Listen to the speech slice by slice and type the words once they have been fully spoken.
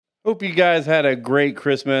Hope you guys had a great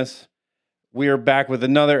Christmas. We are back with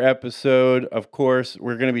another episode. Of course,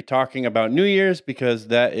 we're going to be talking about New Year's because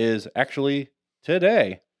that is actually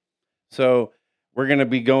today. So, we're going to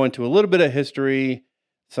be going to a little bit of history,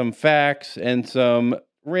 some facts, and some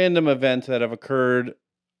random events that have occurred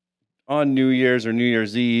on New Year's or New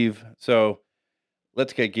Year's Eve. So,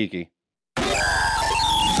 let's get geeky.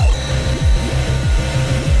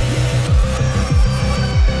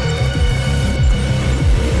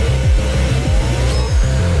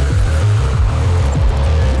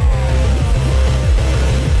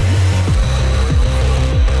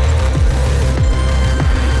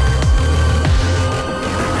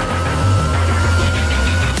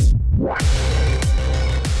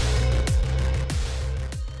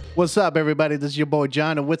 What's up, everybody? This is your boy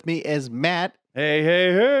John, and with me is Matt.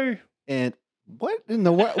 Hey. And what in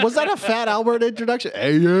the world? Was that a Fat Albert introduction?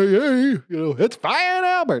 Hey. It's Fat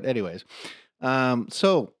Albert. Anyways,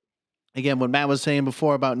 so again, what Matt was saying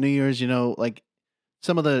before about New Year's, like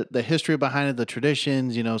some of the history behind it, the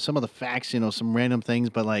traditions, some of the facts, some random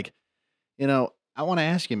things. But I want to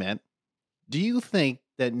ask you, Matt, do you think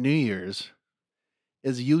that New Year's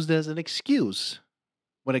is used as an excuse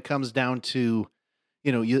when it comes down to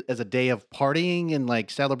you as a day of partying and like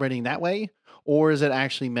celebrating that way? Or is it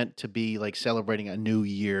actually meant to be like celebrating a new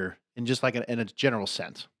year in just like in a general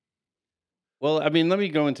sense? Well, I mean, let me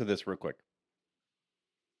go into this real quick.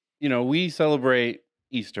 We celebrate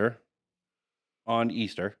Easter on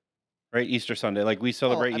Easter, right? Easter Sunday. Like we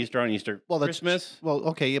celebrate Easter on Easter. Well, that's Christmas. Well,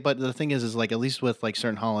 okay, but the thing is like at least with like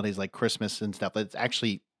certain holidays like Christmas and stuff, it's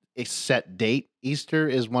actually a set date. Easter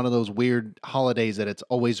is one of those weird holidays that it's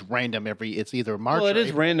always random. It's either March. Well, it or is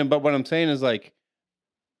April. random, but what I'm saying is like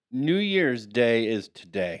New Year's Day is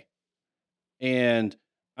today. And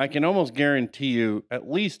I can almost guarantee you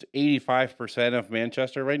at least 85% of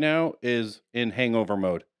Manchester right now is in hangover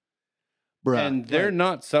mode. Bruh, And they're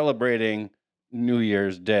not celebrating New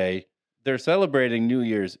Year's Day. They're celebrating New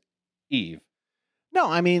Year's Eve. No,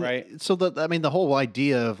 I mean, Right. so the whole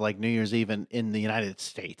idea of like New Year's Eve in the United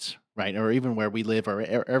States, right, or even where we live or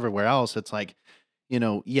everywhere else, it's like,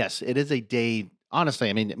 yes, it is a day. Honestly,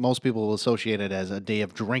 I mean, most people will associate it as a day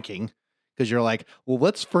of drinking because you're like, well,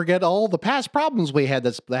 let's forget all the past problems we had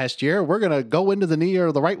this last year. We're gonna go into the new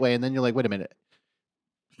year the right way, and then you're like, wait a minute,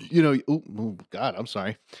 oh God, I'm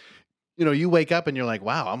sorry. You wake up and you're like,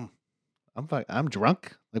 wow, I'm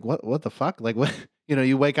drunk. Like what the fuck? Like what?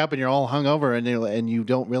 You wake up and you're all hungover and you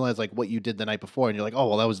don't realize like what you did the night before and you're like, oh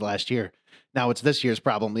well, that was last year. Now it's this year's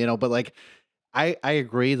problem. But like I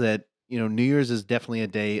agree that New Year's is definitely a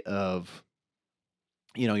day of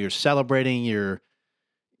you're celebrating. You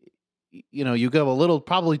go a little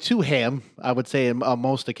probably too ham. I would say on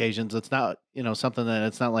most occasions. It's not something that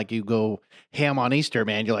it's not like you go ham on Easter,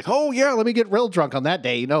 man. You're like, oh yeah, let me get real drunk on that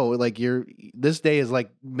day. Like this day is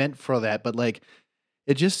like meant for that, but like.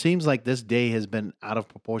 It just seems like this day has been out of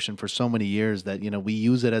proportion for so many years that, we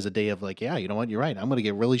use it as a day of like, yeah, you know what? You're right. I'm going to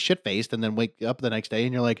get really shit faced and then wake up the next day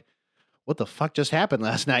and you're like, what the fuck just happened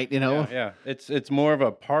last night? Yeah. It's more of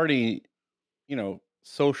a party,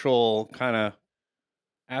 social kind of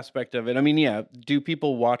aspect of it. I mean, yeah, do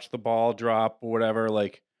people watch the ball drop or whatever?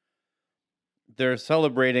 Like they're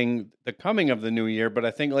celebrating the coming of the new year, but I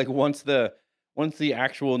think like once the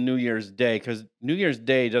actual New Year's Day, because New Year's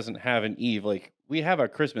Day doesn't have an eve. Like we have a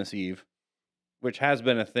Christmas Eve, which has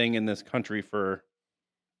been a thing in this country for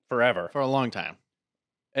forever. For a long time.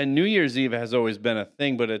 And New Year's Eve has always been a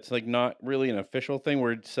thing, but it's like not really an official thing.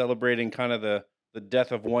 We're celebrating kind of the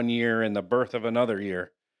death of one year and the birth of another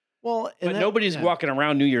year. Well, but nobody's walking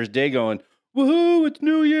around New Year's Day going, woohoo, it's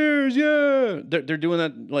New Year's, yeah. They're doing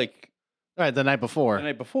that like right, the night before.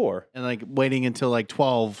 And like waiting until like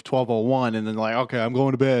 12:01 and then like, okay, I'm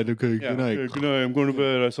going to bed. Okay, good night. Okay, good night, I'm going to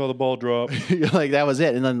bed. I saw the ball drop. Like that was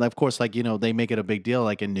it. And then of course, like, they make it a big deal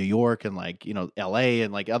like in New York and like, LA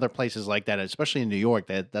and like other places like that, especially in New York,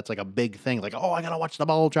 that's like a big thing. Like, oh, I gotta watch the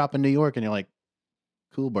ball drop in New York. And you're like,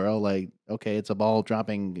 cool, bro. Like, okay, it's a ball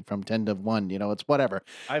dropping from 10 to 1, it's whatever.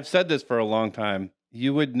 I've said this for a long time.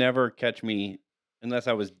 You would never catch me unless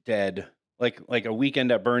I was dead. Like a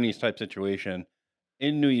weekend at Bernie's type situation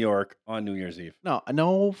in New York on New Year's Eve.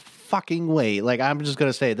 No fucking way. Like, I'm just going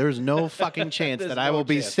to say, there's no fucking chance that I will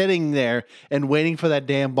be sitting there and waiting for that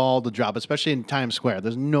damn ball to drop, especially in Times Square.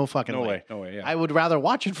 There's no fucking way. No way, yeah. I would rather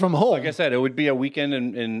watch it from home. Like I said, it would be a weekend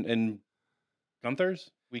in Gunther's,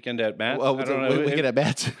 weekend at Matt's. Well, I don't know. Weekend at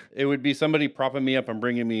Matt's. It would be somebody propping me up and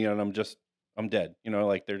bringing me, and I'm dead.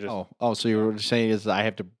 Like they're just... Oh, so you were saying is I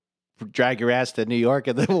have to drag your ass to New York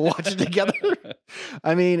and then we'll watch it together?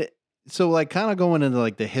 I mean... So, like, kind of going into,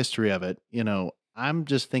 like, the history of it, I'm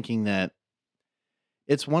just thinking that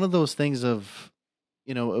it's one of those things of,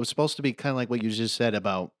 it was supposed to be kind of like what you just said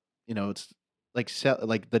about, it's like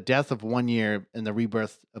like the death of one year and the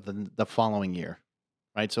rebirth of the following year,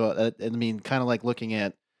 right? So I mean, kind of like looking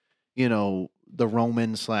at, the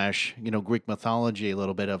Roman slash, Greek mythology a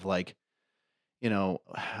little bit of like,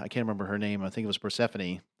 I can't remember her name. I think it was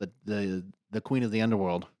Persephone, the queen of the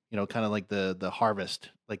underworld. Kind of like the harvest,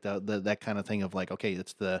 like the that kind of thing of like, okay,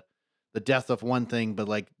 it's the death of one thing, but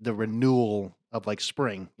like the renewal of like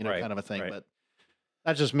spring, Right. kind of a thing. Right. But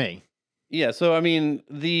that's just me. Yeah. So I mean,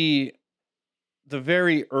 the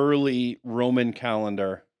very early Roman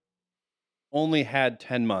calendar only had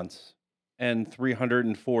 10 months and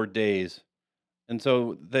 304 days. And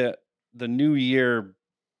so the new year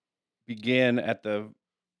began at the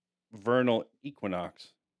vernal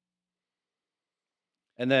equinox.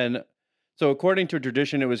 And then so according to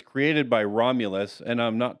tradition it was created by Romulus, and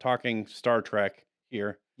I'm not talking Star Trek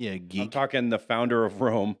here. Yeah, I'm geek. talking the founder of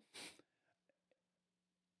Rome.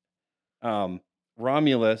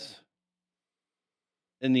 Romulus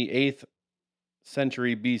in the 8th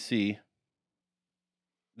century BC.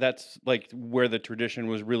 That's like where the tradition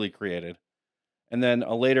was really created. And then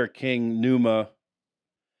a later king, Numa,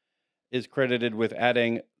 is credited with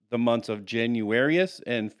adding the months of Januarius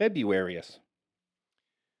and Februarius.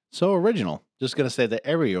 So original. Just gonna say the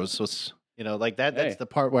Arios was, like that. That's Hey, the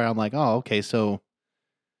part where I'm like, oh, okay, so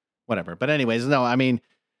whatever. But anyways, no, I mean,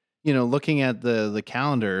 looking at the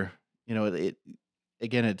calendar, it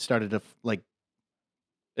again, it started to like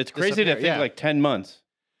it's crazy to disappear. think Yeah. like 10 months,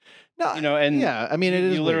 No, and yeah, I mean, it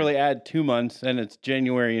is you weird. literally add 2 months and it's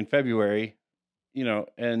January and February,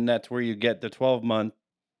 and that's where you get the 12-month,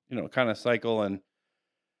 kind of cycle. And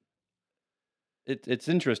it's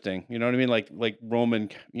interesting, you know what I mean? Like Roman,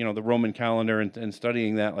 the Roman calendar, and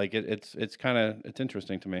studying that, like it's kind of it's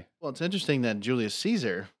interesting to me. Well, it's interesting that Julius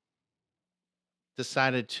Caesar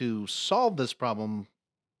decided to solve this problem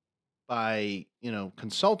by,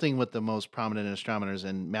 consulting with the most prominent astronomers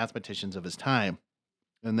and mathematicians of his time.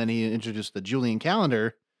 And then he introduced the Julian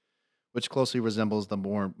calendar, which closely resembles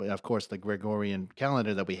of course, the Gregorian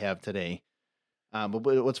calendar that we have today. But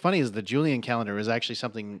what's funny is the Julian calendar is actually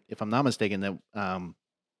something, if I'm not mistaken, that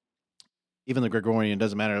even the Gregorian,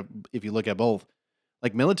 doesn't matter if you look at both,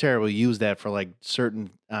 like military will use that for like certain,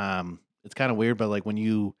 it's kind of weird, but like when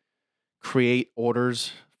you create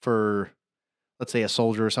orders for, let's say, a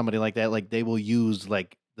soldier or somebody like that, like they will use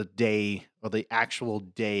like the day or the actual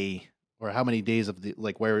day or how many days of the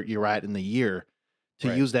like where you're at in the year to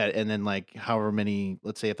Right. use that, and then like however many,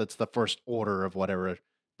 let's say if it's the first order of whatever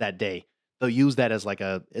that day, they'll use that as like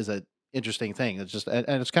a interesting thing. It's just, and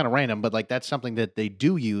it's kind of random, but like that's something that they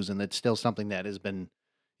do use, and it's still something that has been,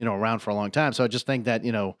 around for a long time. So I just think that,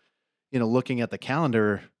 looking at the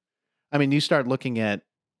calendar, I mean, you start looking at,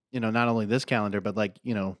 not only this calendar, but like,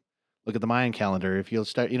 look at the Mayan calendar. If you'll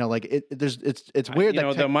start, like it's weird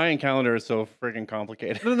that The Mayan calendar is so freaking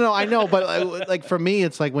complicated. no, I know, but like for me,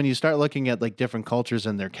 it's like when you start looking at like different cultures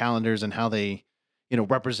and their calendars and how they,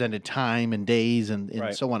 represented time and days and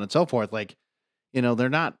Right. so on and so forth. Like, they're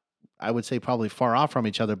not, I would say, probably far off from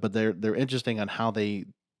each other, but they're interesting on how they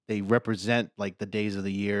represent like the days of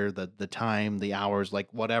the year, the time, the hours,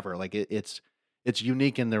 like whatever. Like it's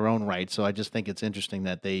unique in their own right. So I just think it's interesting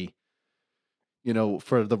that they,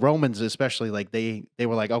 for the Romans especially, like they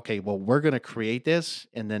were like, okay, well, we're going to create this,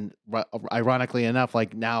 and then ironically enough,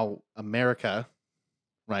 like now America,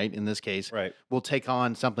 right, in this case, Right. will take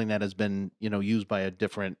on something that has been, used by a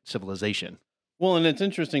different civilization. Well, and it's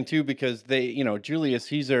interesting too because Julius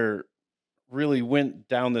Caesar really went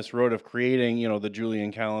down this road of creating, the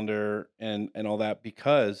Julian calendar and all that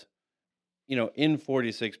because, in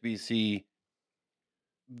 46 BC,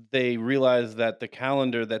 they realized that the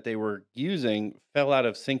calendar that they were using fell out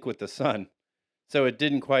of sync with the sun. So it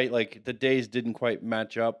didn't quite like the days didn't quite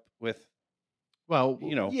match up with, Well,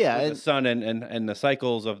 yeah, with the sun and the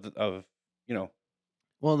cycles of,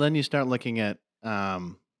 well, then you start looking at,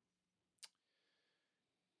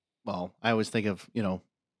 well, I always think of,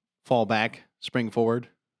 fall back, spring forward,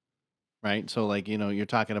 right? So like, you're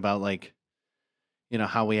talking about like,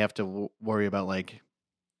 how we have to worry about like,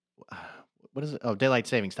 what is it? Oh, daylight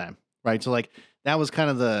savings time, right? So like that was kind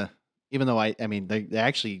of even though I mean, they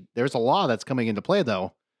actually, there's a law that's coming into play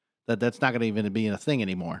though, that's not going to even be a thing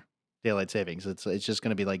anymore. Daylight savings. It's just going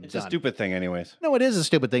to be like it's done. a stupid thing anyways. No, it is a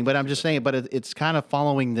stupid thing, but I'm just saying, but it's kind of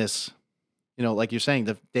following this, like you're saying,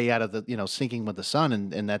 the day out of the, syncing with the sun,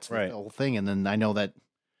 and that's the Right. whole thing. And then I know that,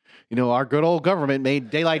 our good old government made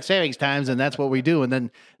daylight savings times, and that's what we do. And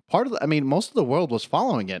then most of the world was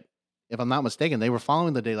following it. If I'm not mistaken, they were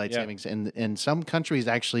following the daylight Yeah. savings, and some countries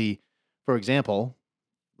actually, for example,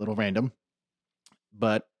 little random,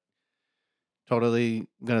 but totally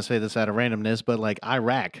gonna say this out of randomness, but like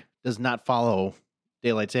Iraq does not follow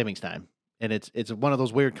daylight savings time, and it's one of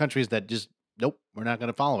those weird countries that just nope, we're not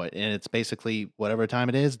gonna follow it, and it's basically whatever time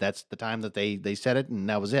it is, that's the time that they set it, and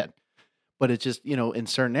that was it. But it's just in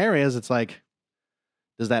certain areas, it's like,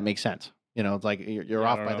 does that make sense? It's like you're Yeah, I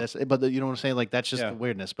off don't by know. this, but you know what I'm saying? Like that's just the Yeah.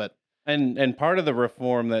 weirdness. But And part of the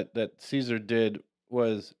reform that Caesar did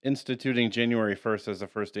was instituting January 1st as the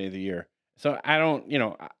first day of the year. So I don't,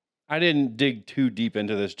 I didn't dig too deep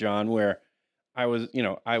into this, John, where I was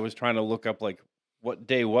trying to look up like what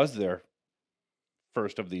day was their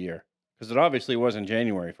first of the year because it obviously wasn't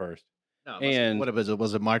January 1st. no, And what was it?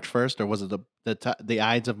 Was it March 1st, or was it the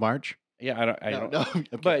Ides of March? yeah, I No, don't, no.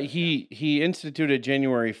 Okay. but he instituted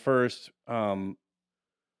January 1st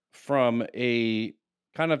from a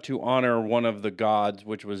kind of to honor one of the gods,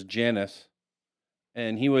 which was Janus,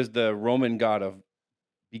 and he was the Roman god of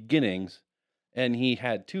beginnings, and he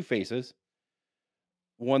had two faces,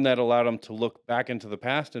 one that allowed him to look back into the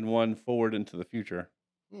past and one forward into the future.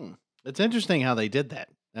 Hmm. It's interesting how they did that.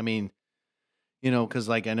 I mean, because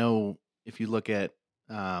like I know if you look at,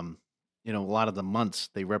 a lot of the months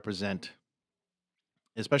they represent,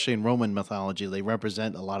 especially in Roman mythology, they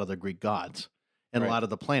represent a lot of the Greek gods and a Right. lot of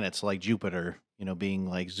the planets like Jupiter, being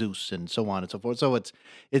like Zeus and so on and so forth. So it's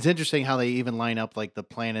interesting how they even line up like the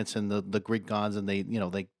planets and the Greek gods, and they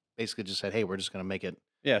basically just said, hey, we're just going to make it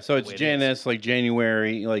Yeah, so the it's way it is. Janus, like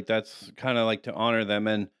January, like that's kind of like to honor them,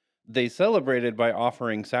 and they celebrated by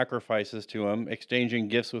offering sacrifices to him, exchanging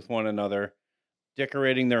gifts with one another,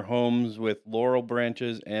 decorating their homes with laurel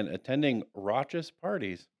branches, and attending raucous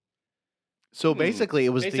parties. So basically, it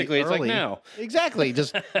was Basically, the it's like early, now. exactly,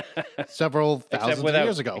 just several thousands of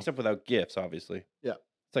years ago. Except without gifts, obviously. Yeah.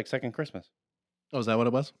 It's like second Christmas. Oh, is that what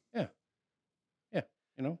it was? Yeah. Yeah.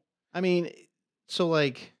 You know? I mean, so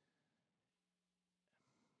like,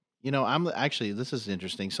 I'm actually, this is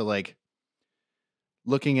interesting. So like,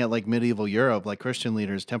 looking at like medieval Europe, like Christian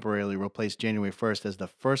leaders temporarily replaced January 1st as the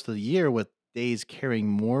first of the year with days carrying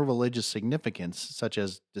more religious significance, such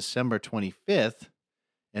as December 25th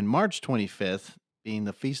and March 25th being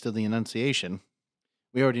the Feast of the Annunciation.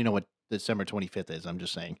 We already know what December 25th is. I'm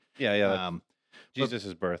just saying. Yeah, yeah. That's but-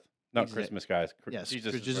 Jesus' birth. Not Exa- Christmas, guys. Yes,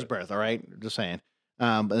 Jesus' Jesus' birth. birth. All right, just saying.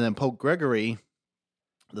 And then Pope Gregory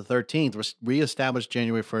the 13th reestablished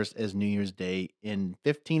January 1st as New Year's Day in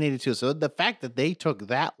 1582. So the fact that they took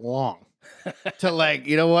that long to like,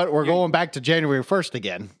 you know what, we're going back to January 1st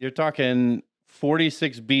again. You're talking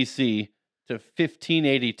 46 BC to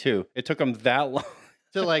 1582. It took them that long.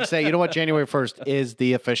 To like say, you know what, January 1st is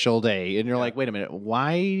the official day. And you're Yeah. like, wait a minute,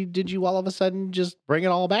 why did you all of a sudden just bring it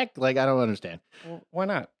all back? Like, I don't understand. Well, why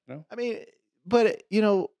not? No? I mean, but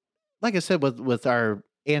like I said, with our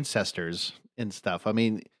ancestors and stuff, I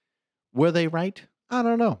mean, were they right? I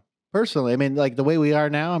don't know. Personally, I mean, like the way we are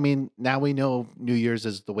now, I mean, now we know New Year's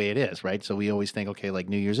is the way it is, right? So we always think, okay, like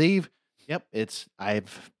New Year's Eve, yep,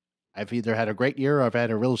 I've either had a great year or I've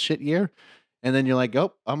had a real shit year. And then you're like,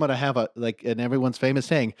 oh, I'm gonna have and everyone's famous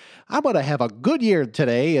saying, I'm gonna have a good year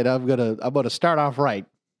today, and I'm gonna start off right.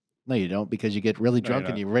 No, you don't, because you get really No, drunk you're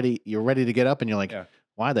and you're ready to get up, and you're like, Yeah.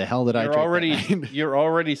 why the hell did I You're drink already that night? you're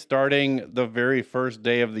already starting the very first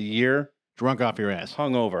day of the year drunk off your ass?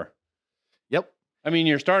 hungover. Yep. I mean,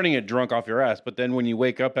 you're starting it drunk off your ass, but then when you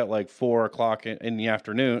wake up at like 4 o'clock in the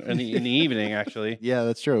afternoon, in the evening, actually, Yeah,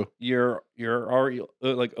 that's true. you're already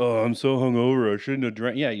like, oh, I'm so hungover, I shouldn't have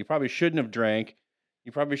drank. Yeah, you probably shouldn't have drank.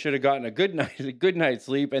 You probably should have gotten a good night's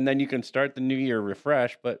sleep, and then you can start the new year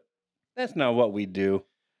refreshed. But that's not what we do,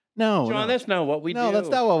 No, John. no. That's not what we do. No, that's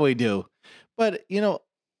not what we do. But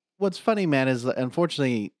what's funny, man, is that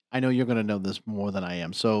unfortunately, I know you're going to know this more than I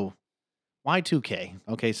am. So, Y2K.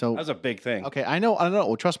 Okay, so That's a big thing. okay, I know.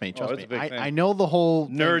 Well, trust me, it's trust a me. big thing. I know the whole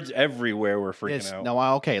thing. Nerds everywhere were freaking out. No,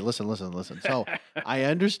 okay, listen. So I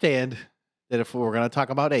understand that if we're going to talk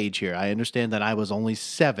about age here, I understand that I was only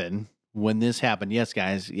 7 when this happened. Yes,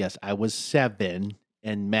 guys. Yes, I was 7,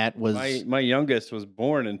 and Matt was. My youngest was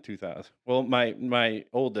born in 2000. Well, my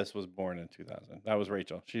oldest was born in 2000. That was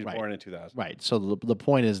Rachel. She's Right. born in 2000. Right. So the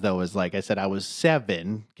point is, though, is like I said, I was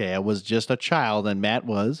 7. Okay, I was just a child, and Matt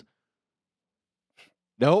was.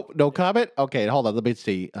 Nope, no comment. Okay, hold on. Let me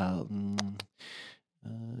see.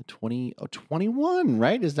 21,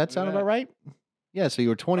 right? Does that sound Yeah. about right? Yeah. So you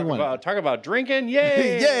were 21. Talk about drinking.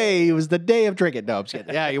 Yay! Yay! It was the day of drinking. No, I'm just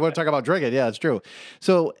kidding. Yeah, you want to talk about drinking? Yeah, it's true.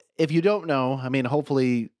 So if you don't know, I mean,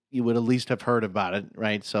 hopefully you would at least have heard about it,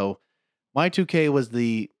 right? So Y2K was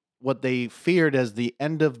the what they feared as the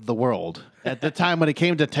end of the world at the time when it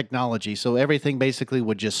came to technology. So everything basically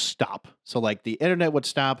would just stop. So like the internet would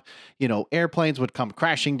stop, airplanes would come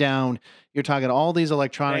crashing down. You're talking all these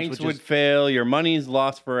electronics Banks would would just fail. Your money's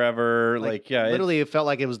lost forever. like Like, yeah, literally it's it felt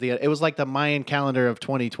like it was like the Mayan calendar of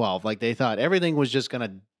 2012. Like they thought everything was just going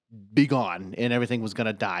to be gone and everything was going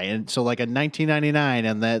to die. And so like in 1999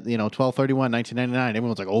 and that, 12/31 1999,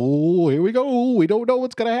 everyone's like, "Oh, here we go. We don't know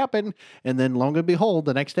what's going to happen." And then long and behold,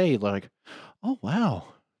 the next day like, "Oh, wow.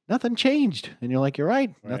 Nothing changed." And you're like, "You're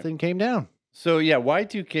right. right. Nothing came down." So yeah,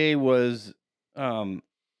 Y2K was um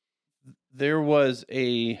there was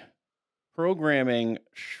a programming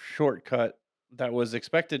shortcut that was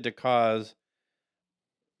expected to cause,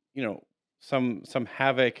 you know, some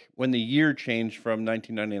havoc when the year changed from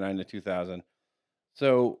 1999 to 2000.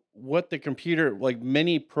 So what the computer, like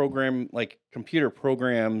many computer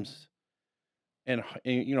programs and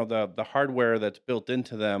the hardware that's built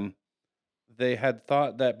into them, they had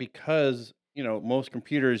thought that because, most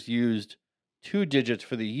computers used two digits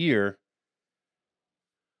for the year,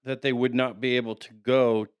 that they would not be able to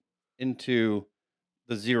go into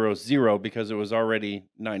the 00 because it was already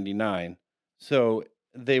 99. So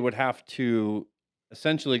they would have to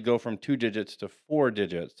essentially go from two digits to four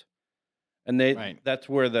digits. And Right. that's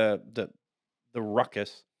where the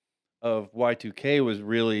ruckus of Y2K was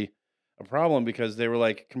really a problem, because they were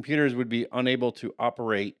like, computers would be unable to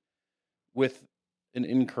operate with an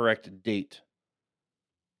incorrect date,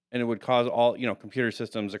 and it would cause all, computer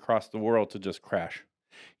systems across the world to just crash.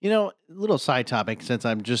 Little side topic since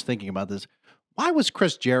I'm just thinking about this. Why was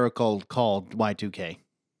Chris Jericho called Y2K?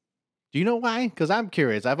 Do you know why? Because I'm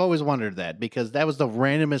curious. I've always wondered that because that was the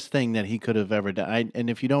randomest thing that he could have ever done. And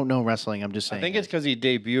if you don't know wrestling, I'm just I saying. think it's because he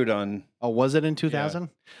debuted on. Oh, was it in 2000?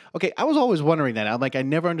 Okay, I was always wondering that. I'm like, I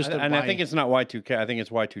never understood And why. I think it's not Y2K. I think it's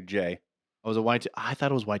Y2J. Oh, was it Y2? I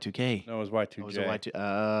thought it was Y2K. No, it was Oh, was it Y2J.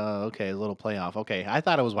 Y2? Okay, a little playoff. Okay, I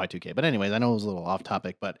thought it was Y2K. But anyways, I know it was a little off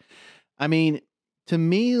topic. But I mean, to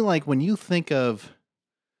me, like when you think of,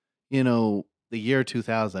 the year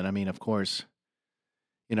 2000, I mean, of course,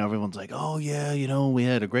 everyone's like, "Oh yeah, we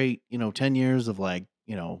had a great, 10 years of like,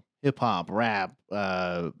 hip hop, rap,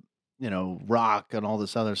 rock and all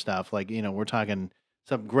this other stuff. Like, we're talking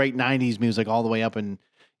some great 90s music all the way up and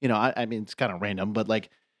I mean it's kind of random, but like,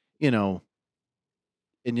 you know,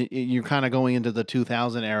 and you're kind of going into the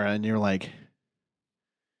 2000 era and you're like,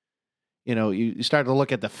 you start to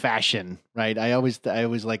look at the fashion, right? I always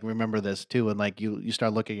like remember this too. And like you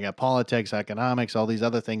start looking at politics, economics, all these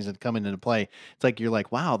other things that come into play. It's like, you're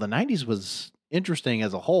like, wow, the 90s was interesting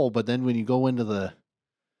as a whole. But then when you go into the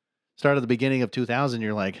start of the beginning of 2000,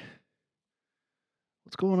 you're like,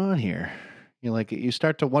 what's going on here? You're like, you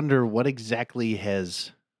start to wonder what exactly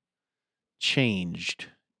has changed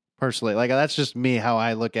personally. Like, that's just me, how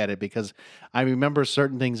I look at it, because I remember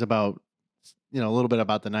certain things about, a little bit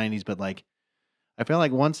about the 90s, but like, I feel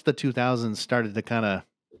like once the 2000s started to kind of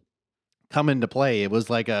come into play, it was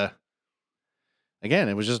like it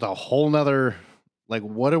was just a whole nother, like,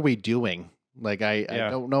 what are we doing? Like, I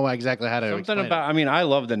don't know exactly how to Something explain about, it. I mean, I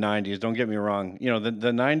love the 90s, don't get me wrong. The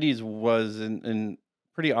 90s was an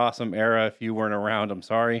pretty awesome era. If you weren't around, I'm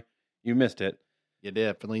sorry. You missed it, You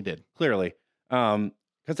definitely did. clearly.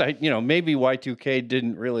 Because maybe Y2K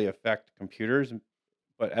didn't really affect computers,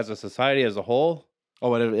 but as a society as a whole,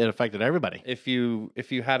 Oh, it affected everybody. if you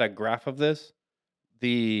had a graph of this,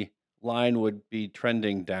 the line would be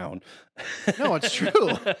trending down. No, it's true.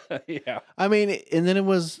 Yeah. I mean, and then it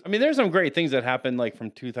was, I mean, there's some great things that happened, like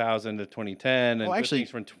from 2000 to 2010, and Oh, good actually- things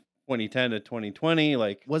from 2010 to 2020.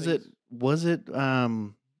 Like, was things- it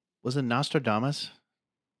Nostradamus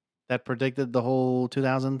that predicted the whole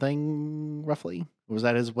 2000 thing roughly? Was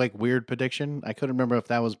that his like weird prediction? I couldn't remember if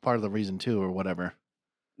that was part of the reason too or whatever.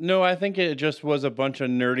 No, I think it just was a bunch of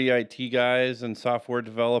nerdy IT guys and software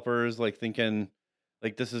developers, like, thinking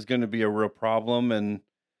like this is going to be a real problem, and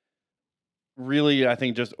really, I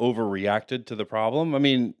think, just overreacted to the problem. I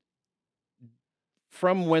mean,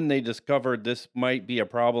 from when they discovered this might be a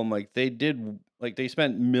problem, they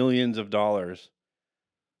spent millions of dollars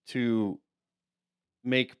to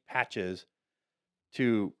make patches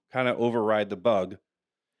to kind of override the bug.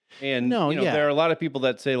 And No, yeah. there are a lot of people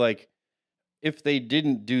that say, like, if they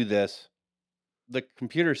didn't do this, the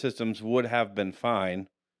computer systems would have been fine.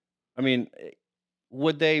 I mean,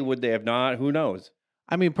 would they? Would they have not? Who knows?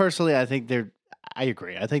 I mean, personally, I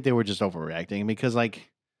agree. I think they were just overreacting because, like,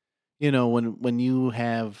 when you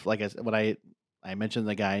have, like, what I mentioned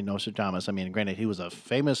the guy Nostradamus. I mean, granted, he was a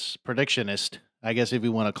famous predictionist. I guess if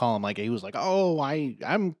you want to call him, like, he was like, oh,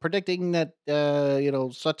 I'm predicting that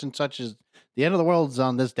such and such is the end of the world's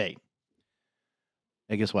on this date.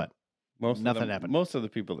 And guess what? Nothing happened. Most of the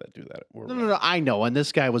people that do that were No. I know. And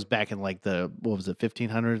this guy was back in like the what was it,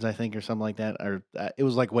 1500s, I think, or something like that, or it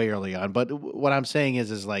was like way early on. But what I'm saying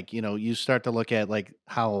is like you start to look at like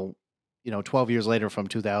how 12 years later from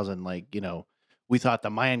 2000, like we thought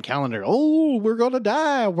the Mayan calendar, oh, we're gonna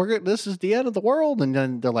die, this is the end of the world, and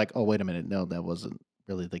then they're like, oh, wait a minute, no, that wasn't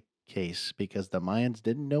really the case because the Mayans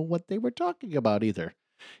didn't know what they were talking about either.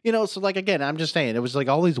 So like again, I'm just saying it was like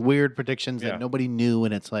all these weird predictions that nobody knew,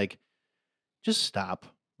 and it's like just stop,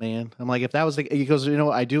 man. I'm like, if that was he goes,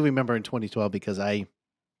 I do remember in 2012 because I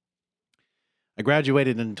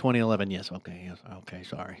graduated in 2011. Yes, okay,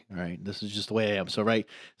 sorry. All right, this is just the way I am. So right,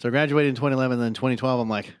 so I graduated in 2011, then 2012. I'm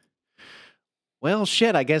like, well,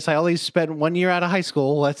 shit. I guess I only spent 1 year out of high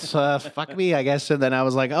school. Let's fuck me, I guess. And then I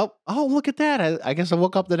was like, oh, look at that. I guess I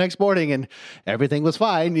woke up the next morning and everything was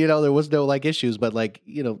fine. There was no like issues, but like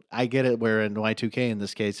I get it. Where in Y2K in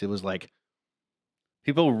this case, it was like.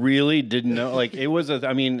 People really didn't know. Like it was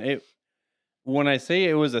when I say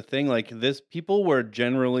it was a thing, like this, people were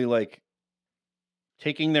generally like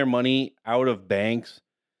taking their money out of banks.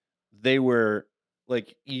 They were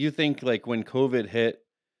like, you think like when COVID hit,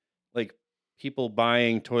 like people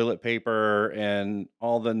buying toilet paper and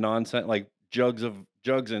all the nonsense, like jugs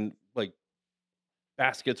and like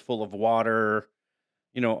baskets full of water,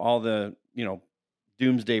 all the,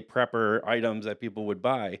 doomsday prepper items that people would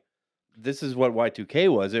buy. This is what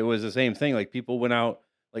Y2K was. It was the same thing. Like people went out,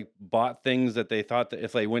 like bought things that they thought that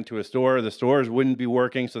if they went to a store, the stores wouldn't be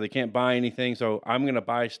working, so they can't buy anything. So I'm going to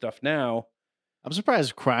buy stuff now. I'm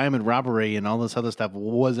surprised crime and robbery and all this other stuff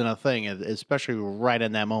wasn't a thing, especially right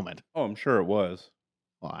in that moment. Oh, I'm sure it was.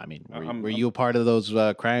 Well, I mean, were you a part of those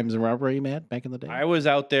crimes and robbery, Matt, back in the day? I was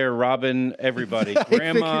out there robbing everybody,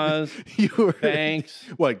 grandmas, banks.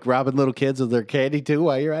 What, robbing little kids of their candy too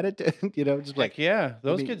while you're at it? Just like, yeah,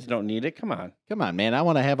 those kids don't need it. Come on, man. I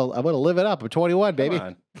want to live it up. I'm 21, baby.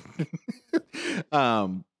 Come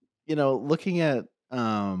on. Looking at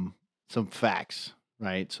some facts,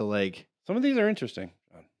 right? So like, some of these are interesting.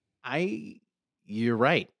 You're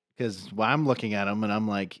right, because I'm looking at them and I'm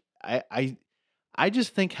like, I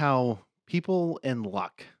just think how people and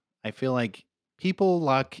luck. I feel like people,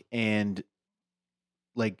 luck, and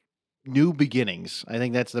like new beginnings. I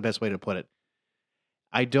think that's the best way to put it.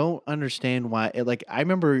 I don't understand why. Like I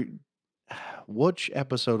remember, which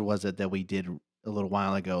episode was it that we did a little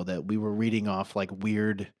while ago that we were reading off like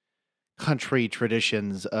weird country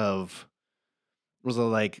traditions of. Was it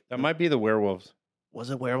like that? Might be the werewolves. Was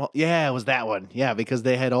it werewolf? Yeah, it was that one. Yeah, because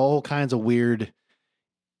they had all kinds of weird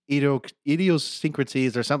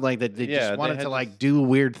idiosyncrasies or something like that. They just wanted to like do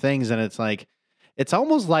weird things, and it's like it's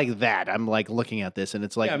almost like that. I'm like looking at this, and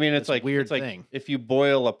it's like I mean, it's like weird it's like thing. If you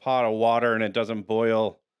boil a pot of water and it doesn't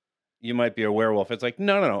boil, you might be a werewolf. It's like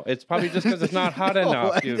no. It's probably just because it's not hot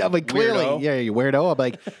enough. I'm like, clearly, weirdo. Yeah, you weirdo. I'm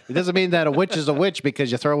like, it doesn't mean that a witch is a witch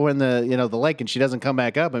because you throw her in the the lake and she doesn't come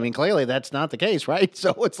back up. I mean, clearly that's not the case, right?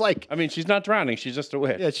 So it's like, I mean, she's not drowning. She's just a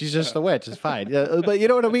witch. Yeah, she's just a witch. It's fine. Yeah, but you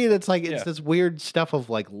know what I mean? It's like it's this weird stuff of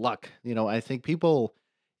like luck. I think people.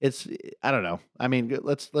 I don't know. I mean,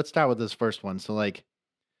 let's start with this first one. So like,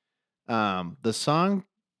 the song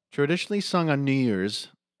traditionally sung on New Year's,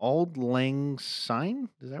 Auld Lang Syne.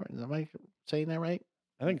 Is that right? Am I saying that right?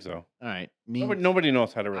 I think so. All right. Nobody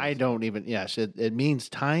knows how to really. I don't even. Yes, it means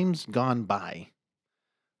times gone by.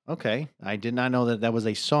 Okay, I did not know that was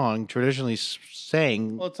a song traditionally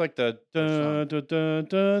sang. Well, it's like the dun, dun, dun,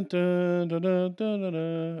 dun, dun, dun, dun, dun,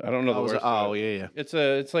 dun. I don't know the words. Oh yeah.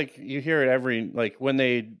 It's like you hear it every like when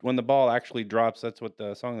the ball actually drops. That's what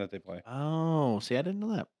the song that they play. Oh, see, I didn't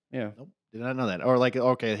know that. Yeah, nope, did not know that. Or like,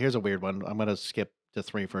 okay, here's a weird one. I'm gonna skip to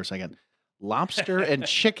 3 for a second. Lobster and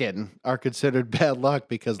chicken are considered bad luck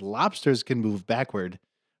because lobsters can move backward.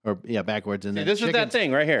 Backwards. And then this is that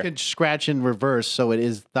thing right here. Can scratch in reverse. So it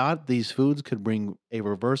is thought these foods could bring a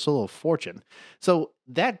reversal of fortune. So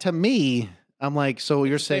that to me, I'm like, so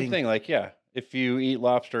you're saying same thing. Like, yeah, if you eat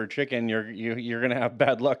lobster or chicken, you're gonna have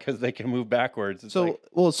bad luck because they can move backwards. It's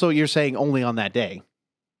so you're saying only on that day.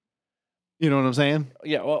 You know what I'm saying?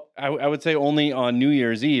 Yeah. Well, I would say only on New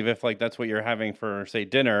Year's Eve, if like that's what you're having for say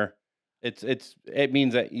dinner. It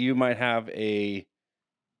means that you might have a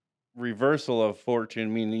reversal of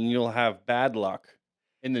fortune, meaning you'll have bad luck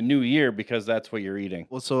in the new year because that's what you're eating.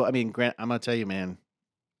 Well, so I mean, Grant, I'm gonna tell you, man,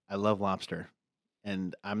 I love lobster,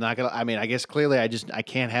 and I'm not gonna. I mean, I guess clearly, I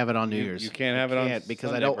can't have it on New Year's. You can't have it on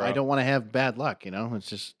because Sunday, I don't want to have bad luck. It's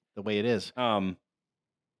just the way it is. I'm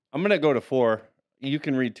gonna go to 4. You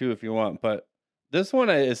can read 2 if you want, but this one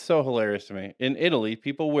is so hilarious to me. In Italy,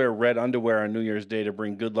 people wear red underwear on New Year's Day to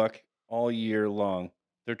bring good luck all year long.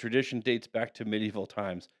 Their tradition dates back to medieval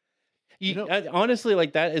times. You know, Honestly,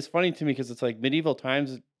 like that is funny to me because it's like medieval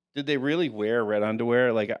times. Did they really wear red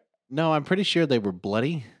underwear? Like, no, I'm pretty sure they were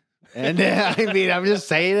bloody. And I mean, I'm just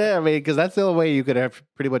saying it. I mean, because that's the only way you could have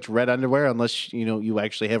pretty much red underwear, unless you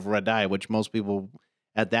actually have red dye, which most people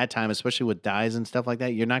at that time, especially with dyes and stuff like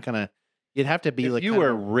that, you're not gonna. You'd have to be if like you kind were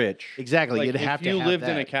of rich, exactly. like You'd if have to you have lived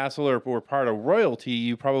in a that. castle or were part of royalty,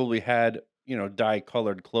 you probably had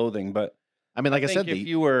dye-colored clothing. But I mean, I like I think said, if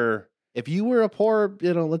you were if you were a poor,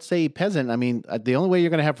 let's say peasant, I mean, the only way you're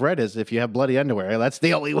gonna have red is if you have bloody underwear. That's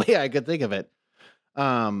the only way I could think of it.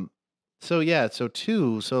 Um, so yeah,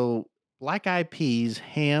 so black eyed peas,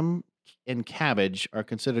 ham, and cabbage are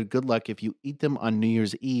considered good luck if you eat them on New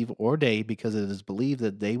Year's Eve or day because it is believed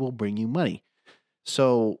that they will bring you money.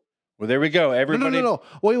 So well, there we go. no, no, Everybody, no.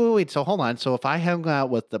 Wait. So hold on. So if I hung out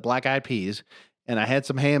with the black eyed peas and I had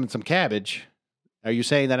some ham and some cabbage, are you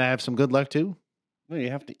saying that I have some good luck too? no, you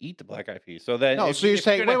have to eat the black eyed peas. So then, No. So you're if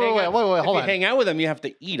saying gonna hang out- wait. if Hold you on. hang out with them, you have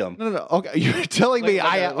to eat them. No. Okay, you're telling me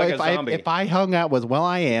like a zombie. if I hung out with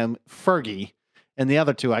I Am, Fergie, and the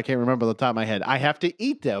other two I can't remember the top of my head. I have to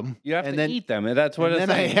eat them. You have and to then, eat them, and that's what and it's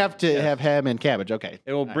then I saying. have to Yes. have ham and cabbage. Okay.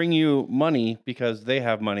 It will bring you money because they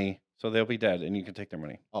have money, so they'll be dead, and you can take their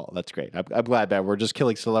money. Oh, that's great. I'm glad that we're just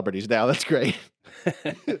killing celebrities now. That's great.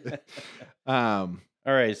 All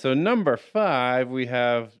right, so number 5, we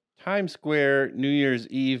have Times Square New Year's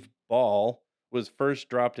Eve ball was first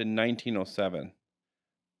dropped in 1907.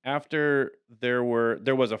 After there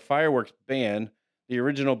was a fireworks ban, the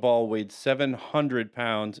original ball weighed 700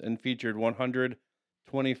 pounds and featured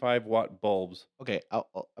 125-watt bulbs. Okay, I'm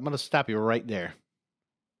going to stop you right there.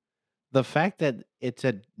 The fact that it's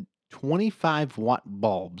at 25-watt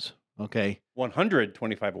bulbs, okay?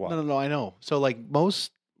 125 watts. No, I know. So, like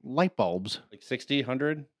most light bulbs, Like 60,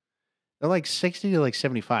 100? they're like 60 to like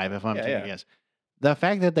 75, if I'm taking yeah. a guess. The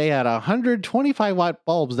fact that they had 125-watt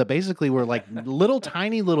bulbs that basically were like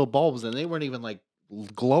tiny little bulbs, and they weren't even like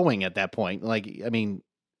glowing at that point. Like, I mean,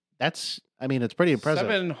 it's pretty impressive.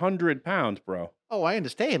 700 pounds, bro. Oh, I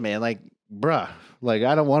understand, man. Like, bruh, like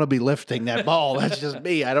I don't want to be lifting that ball. That's just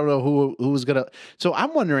me. I don't know who's gonna. So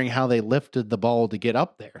I'm wondering how they lifted the ball to get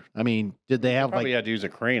up there. I mean, did they have Probably like? had to use a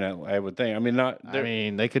crane, I would think. I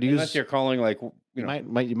mean, They could unless use. you're calling like You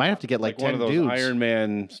might have to get like 10 one of those dudes.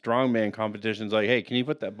 Ironman strongman competitions. Like, hey, can you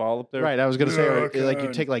put that ball up there? Right. I was gonna say, Yeah, or, I like you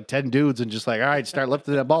can. take like 10 dudes and just like, all right, start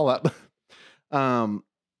lifting that ball up.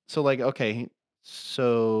 So like, okay,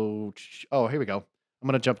 so here we go. I'm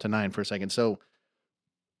gonna jump to 9 for a second. So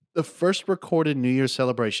the first recorded New Year's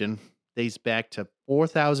celebration dates back to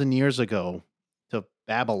 4,000 years ago to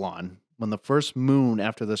Babylon, when the first moon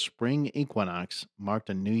after the spring equinox marked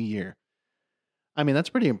a new year. I mean, that's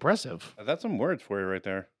pretty impressive. That's some words for you right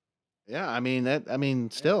there. Yeah,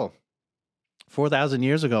 still 4,000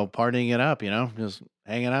 years ago, partying it up, just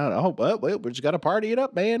hanging out. Oh, well, we just got to party it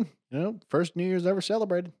up, man. First New Year's ever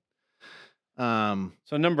celebrated.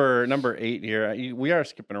 So number 8 here, we are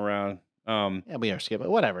skipping around. Yeah, we are skipping.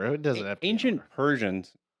 Whatever. It doesn't have to be Ancient over.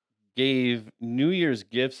 Persians gave New Year's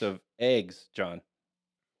gifts of eggs, John,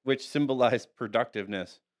 which symbolized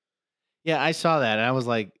productiveness. Yeah, I saw that, and I was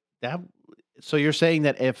like, that. So you're saying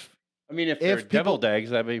that if I mean, if they're deviled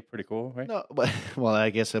eggs, that'd be pretty cool, right? no, well,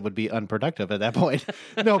 I guess it would be unproductive at that point.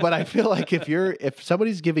 No, but I feel like if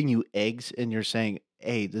somebody's giving you eggs and you're saying,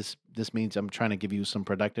 "Hey, this means I'm trying to give you some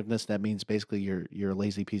productiveness," that means basically you're a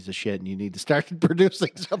lazy piece of shit and you need to start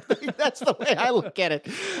producing something. That's the way I look at it.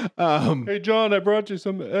 Hey, John, I brought you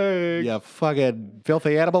some eggs. Yeah, fucking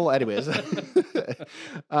filthy animal. Anyways,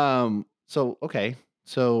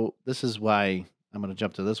 so this is why I'm going to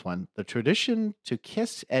jump to this one. The tradition to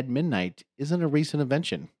kiss at midnight isn't a recent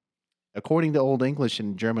invention. According to Old English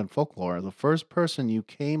and German folklore, the first person you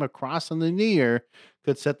came across in the new year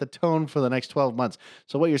could set the tone for the next 12 months.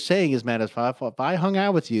 So what you're saying is, Matt, if I hung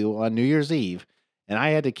out with you on New Year's Eve and I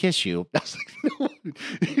had to kiss you, no,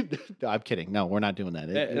 I'm kidding. No, we're not doing that.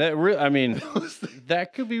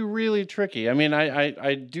 That could be really tricky. I mean,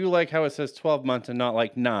 I do like how it says 12 months and not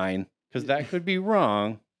like 9, because that could be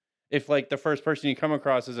wrong. If like the first person you come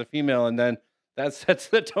across is a female, and then that sets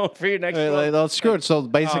the tone for your next. That's screwed. So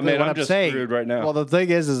basically, what I'm just saying screwed right now. Well, the thing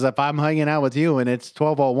is if I'm hanging out with you and it's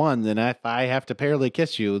 12:01, then if I have to parallel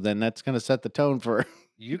kiss you, then that's going to set the tone for.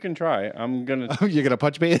 You can try. I'm gonna. You're gonna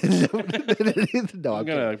punch me? No, I'm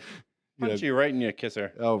gonna punch you right in your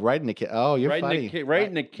kisser. Oh, right in the kiss. Oh, you're right funny.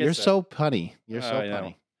 In the kisser. You're so punny. You're so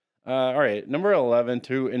punny. All right, number 11.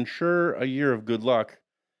 To ensure a year of good luck,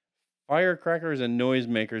 firecrackers and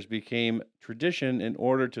noisemakers became tradition in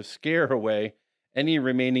order to scare away any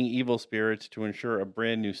remaining evil spirits to ensure a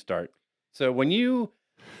brand new start. So when you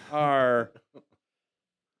are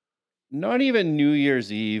not even New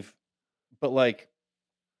Year's Eve, but like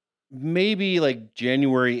maybe like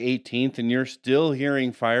January 18th and you're still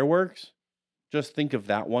hearing fireworks, just think of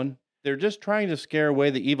that one. They're just trying to scare away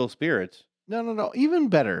the evil spirits. No. Even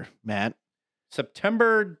better, Matt.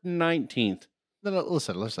 September 19th. No.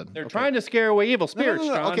 Listen. They're trying to scare away evil spirits,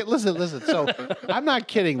 John. Okay, listen. So I'm not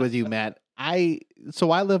kidding with you, Matt. I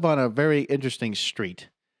live on a very interesting street.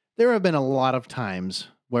 There have been a lot of times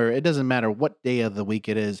where it doesn't matter what day of the week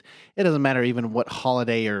it is. It doesn't matter even what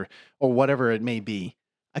holiday or whatever it may be.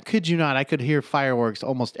 I kid you not, I could hear fireworks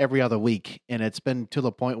almost every other week. And it's been to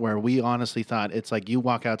the point where we honestly thought it's like you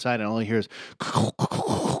walk outside and all you hear is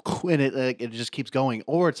and it just keeps going.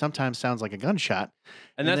 Or it sometimes sounds like a gunshot.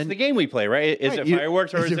 And that's the game we play, right? Is it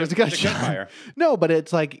fireworks or is it gunfire? No, but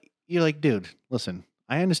it's like, you're like, dude, listen,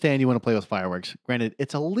 I understand you want to play with fireworks. Granted,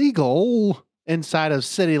 it's illegal inside of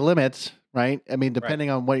city limits, right? I mean, depending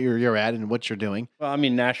on what you're at and what you're doing. Well, I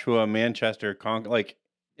mean, Nashua, Manchester, like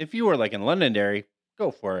if you were like in Londonderry,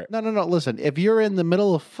 go for it. No. Listen, if you're in the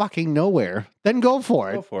middle of fucking nowhere, then go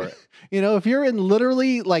for it. Go for it. If you're in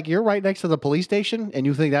literally like you're right next to the police station and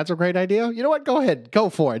you think that's a great idea, you know what? Go ahead, go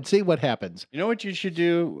for it. See what happens. You know what you should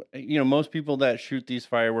do? Most people that shoot these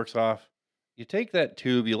fireworks off, you take that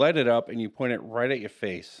tube, you light it up, and you point it right at your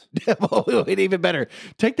face. Wait, even better.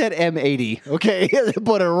 Take that M80, okay?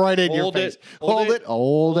 Put it right in your face. Hold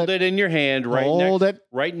it in your hand,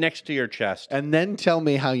 right next to your chest, and then tell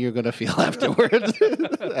me how you're gonna feel afterwards.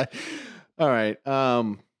 All right.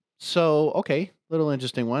 So okay, little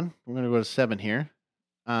interesting one. We're gonna go to 7 here.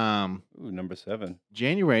 Number 7.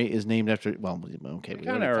 January is named after. Well, okay, we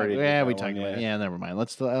kind of already. We talked about it. Yeah, never mind.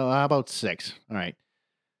 Let's. How about 6? All right.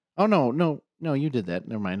 Oh no, you did that.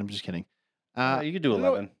 Never mind. I'm just kidding. You could do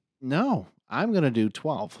 11. No, I'm gonna do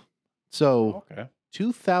 12. So okay.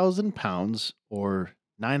 2,000 pounds or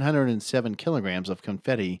 907 kilograms of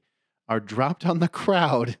confetti are dropped on the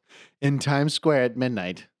crowd in Times Square at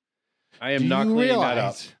midnight. I am not cleaning that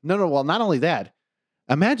up. No. Well, not only that.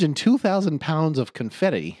 Imagine 2,000 pounds of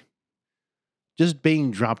confetti just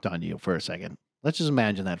being dropped on you for a second. Let's just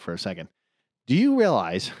imagine that for a second. Do you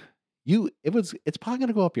realize it's probably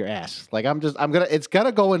gonna go up your ass? Like it's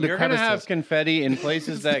gonna go into. You're gonna have confetti in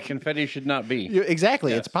places that confetti should not be.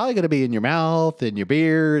 Exactly. Yes. It's probably gonna be in your mouth, in your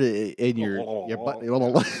beard, in your butt, your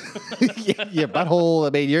butthole. I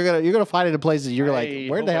mean, you're gonna find it in places you're like,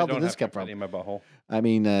 where the hell did this come from? In my butthole. I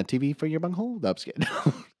mean, TV for your bunghole. No, I'm just kidding.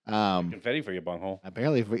 Confetti for your bunghole.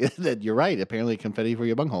 Apparently, you're right. Apparently, confetti for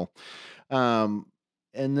your bunghole. And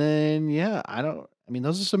then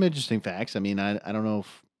those are some interesting facts. I mean, I don't know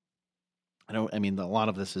if. I mean, a lot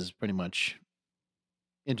of this is pretty much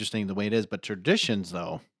interesting the way it is, but traditions,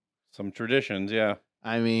 though. Some traditions, yeah.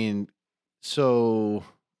 I mean, so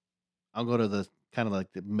I'll go to the kind of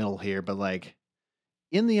like the middle here, but like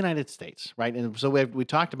in the United States, right? And so we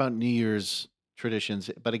talked about New Year's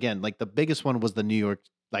traditions, but again, like the biggest one was the New York,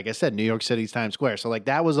 like I said, New York City's Times Square. So like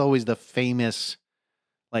that was always the famous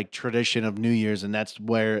like tradition of New Year's, and that's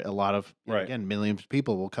where a lot of again millions of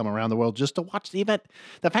people will come around the world just to watch the event.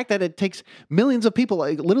 The fact that it takes millions of people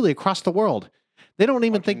like, literally across the world, they don't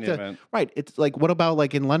even think that It's like, what about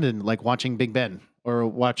like in London, like watching Big Ben or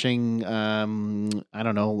watching I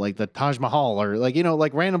don't know, like the Taj Mahal or like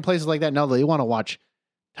like random places like that. No, they want to watch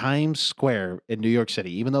Times Square in New York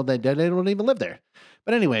City, even though they don't even live there.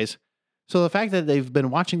 But anyways, so the fact that they've been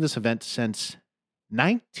watching this event since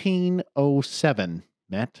 1907.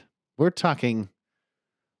 Matt, we're talking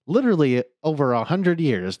literally over 100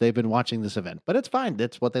 years they've been watching this event, but it's fine.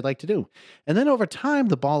 That's what they like to do. And then over time,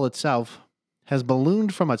 the ball itself has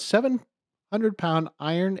ballooned from a 700-pound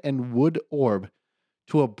iron and wood orb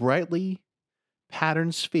to a brightly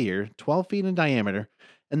patterned sphere, 12 feet in diameter.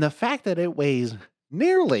 And the fact that it weighs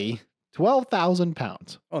nearly 12,000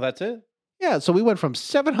 pounds. Oh, that's it? Yeah, so we went from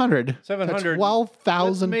 700 to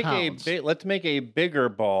 12,000 pounds. Let's make a bigger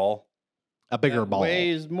ball. A bigger ball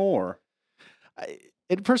weighs more.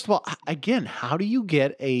 First of all, again, how do you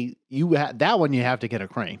get that one? You have to get a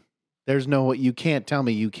crane. There's no, you can't tell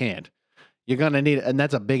me you can't. You're gonna need, and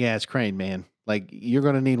that's a big ass crane, man. Like you're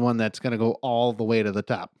gonna need one that's gonna go all the way to the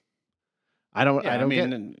top. I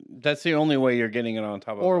mean, that's the only way you're getting it on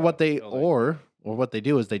top of. Or what they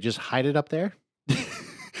do is they just hide it up there, and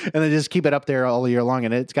they just keep it up there all year long,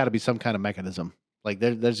 and it's got to be some kind of mechanism. Like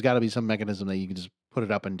there's got to be some mechanism that you can just put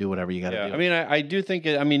it up and do whatever you got to do. I mean, I do think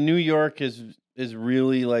New York is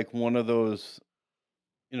really like one of those,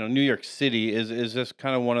 New York City is just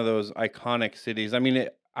kind of one of those iconic cities. I mean,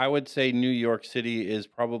 I would say New York City is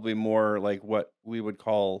probably more like what we would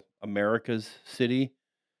call America's city.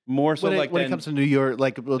 More so when it comes to New York,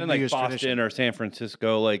 like Boston tradition. Or San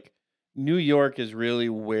Francisco, like New York is really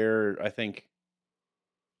where I think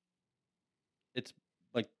it's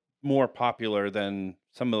like more popular than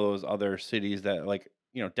some of those other cities that like,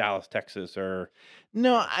 Dallas, Texas, or you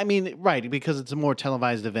No, know, I mean, right, because it's a more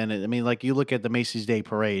televised event. I mean, like you look at the Macy's Day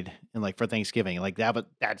Parade and like for Thanksgiving, like that, but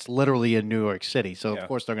that's literally in New York City. So of yeah.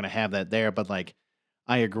 course they're going to have that there. But like,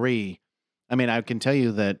 I agree. I mean, I can tell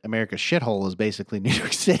you that America's shithole is basically New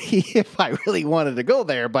York City if I really wanted to go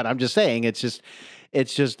there. But I'm just saying, it's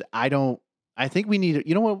just, I don't, I think we need,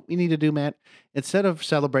 you know what we need to do, Matt? Instead of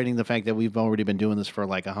celebrating the fact that we've already been doing this for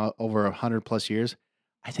like over 100 plus years,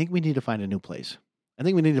 I think we need to find a new place. I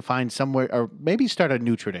think we need to find somewhere or maybe start a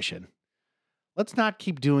new tradition. Let's not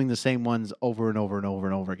keep doing the same ones over and over and over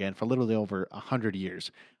and over again for literally over 100 years.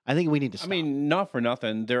 I think we need to I stop. mean, not for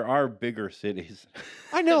nothing. There are bigger cities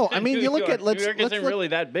I know. I than mean, New you look at York. New York let's isn't look really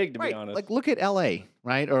that big, to be right. honest. Like look at L.A.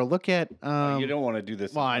 right, or look at You don't want to do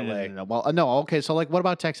this Well, in no, no, LA. no. Well, no. Okay, so like, what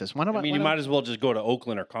about Texas? I mean, you might as well just go to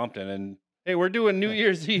Oakland or Compton and hey, we're doing New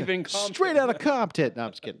Year's Eve in Compton. straight out of Compton? No,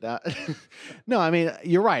 I'm just kidding. No, I mean,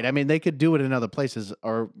 you're right. I mean, they could do it in other places,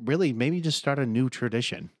 or really maybe just start a new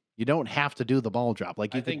tradition. You don't have to do the ball drop.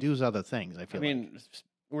 Like I you could think. do other things. I I feel like. mean,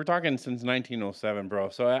 we're talking since 1907, bro.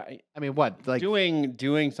 So I mean, what? Like,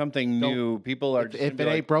 doing something don't new, people are just if gonna be it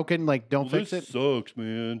like, ain't broken, like, don't "Well, fix this it. sucks,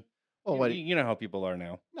 man." Oh, You, what? you know how people are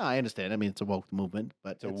now. No, I understand. I mean, it's a woke movement,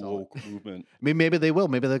 but It's a it's all. woke movement. I mean, maybe they will.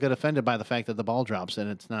 Maybe they'll get offended by the fact that the ball drops and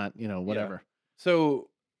it's not, Yeah. whatever. So,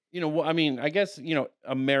 I mean, I guess,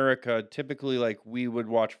 America, typically, like, we would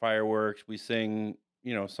watch fireworks, we sing,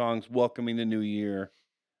 songs welcoming the new year.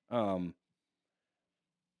 Um,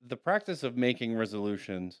 the practice of making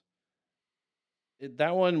resolutions,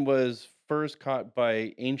 that one was first caught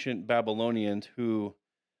by ancient Babylonians who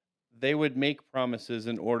they would make promises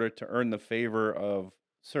in order to earn the favor of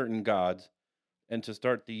certain gods and to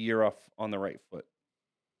start the year off on the right foot.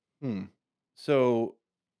 Hmm. So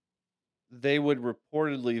they would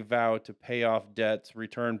reportedly vow to pay off debts,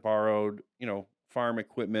 return borrowed, farm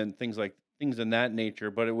equipment, things in that nature,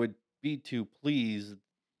 but it would be to please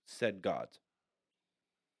said gods.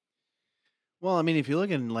 Well, I mean, if you look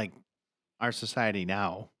in like our society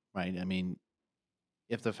now, right? I mean,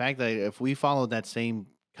 if the fact that if we followed that same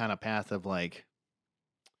kind of path of like,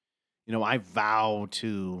 I vow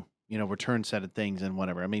to, return set of things and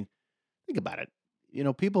whatever. I mean, think about it.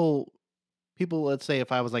 People. Let's say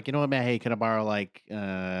if I was like, you know what, man, hey, can I borrow like,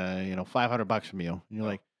 $500 from you? And you're No.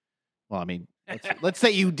 like, well, I mean, let's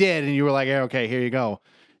say you did, and you were like, "Yeah, okay, here you go,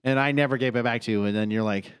 and I never gave it back to you, and then you're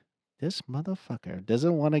like, this motherfucker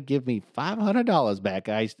doesn't want to give me $500 back.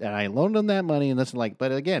 I loaned him that money, and this like,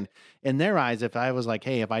 but again, in their eyes, if I was like,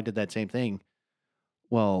 hey, if I did that same thing,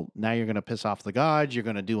 well, now you're gonna piss off the gods, you're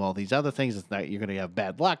gonna do all these other things. It's not you're gonna have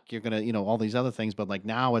bad luck, you're gonna, all these other things. But like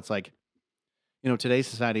now, it's like, today's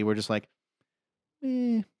society, we're just like,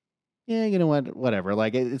 eh, yeah, you know what, whatever.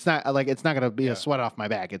 Like it's not gonna be a Yeah. sweat off my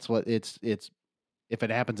back. It's if it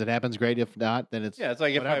happens, it happens. Great. If not, then it's Yeah, it's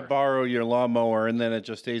like if I whatever. borrow your lawnmower and then it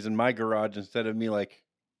just stays in my garage instead of me Yeah,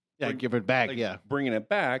 bring- give it back. like Yeah, bringing it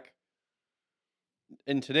back.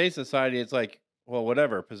 In today's society, it's like, well,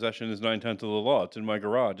 whatever. Possession is 9/10 of the law. It's in my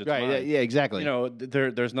garage. It's right. Yeah, mine. yeah, exactly.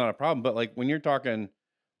 There's not a problem. But like when you're talking,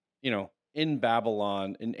 in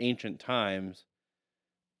Babylon in ancient times,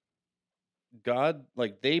 God,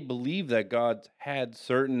 like they believe that gods had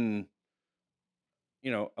certain,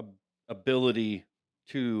 ability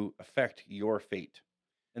to affect your fate.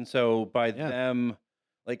 And so by Yeah. them,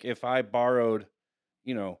 like if I borrowed,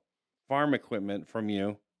 you know, farm equipment from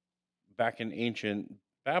you back in ancient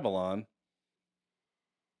Babylon,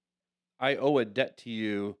 I owe a debt to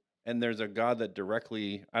you, and there's a God that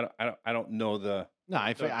directly I don't know No, the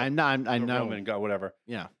I know. I the know. Roman God, whatever.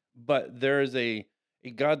 Yeah. But there is a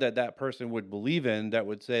God that person would believe in that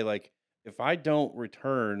would say, like, if I don't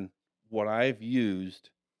return what I've used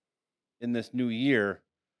in this new year,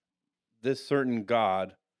 this certain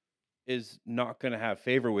God is not going to have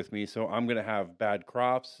favor with me. So I'm going to have bad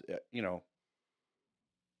crops.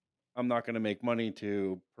 I'm not going to make money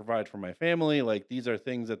to provide for my family. Like, these are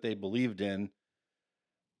things that they believed in.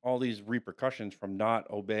 All these repercussions from not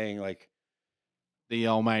obeying, like, The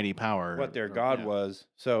almighty power. what their or- God yeah. was.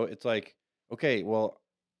 So it's like, okay, well,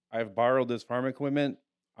 I've borrowed this farm equipment.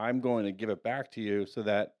 I'm going to give it back to you so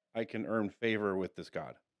that I can earn favor with this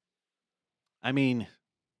God. I mean,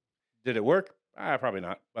 Did it work? Probably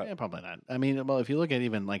not. But yeah, probably not. I mean, well, if you look at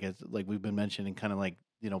even like it's like we've been mentioning, kind of like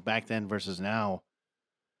back then versus now,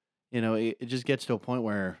 it just gets to a point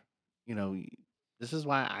where, this is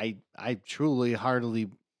why I truly,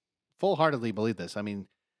 full heartedly believe this. I mean,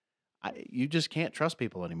 you just can't trust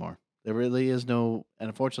people anymore. There really is no, and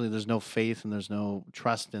unfortunately, there's no faith and there's no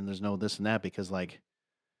trust and there's no this and that because like,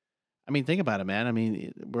 I mean, think about it, man. I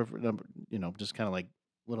mean, we're just kind of like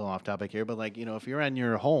a little off topic here, but like if you're in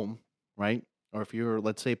your home, right, or if you're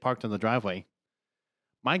let's say parked in the driveway,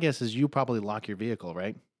 my guess is you probably lock your vehicle,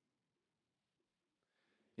 right?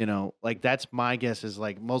 Like that's my guess is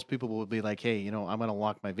like most people would be like, hey, I'm gonna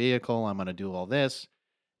lock my vehicle, I'm gonna do all this,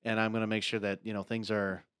 and I'm gonna make sure that things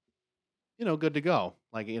are good to go.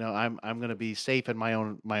 Like I'm gonna be safe in my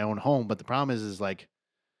own home. But the problem is like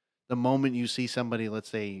the moment you see somebody, let's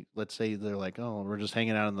say they're like, oh, we're just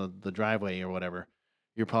hanging out in the driveway or whatever,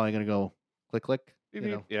 you're probably gonna go click click. Beep,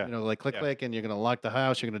 beep. Yeah. Like click Yeah. click, and you're gonna lock the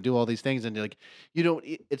house. You're gonna do all these things, and you're like, you don't.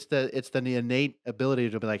 It's the innate ability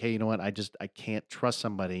to be like, hey, you know what? I can't trust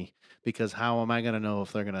somebody because how am I gonna know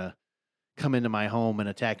if they're gonna come into my home and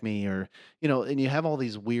attack me or and you have all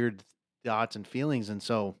these weird thoughts and feelings, and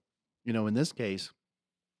so in this case,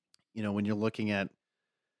 when you're looking at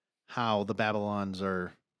how the Babylons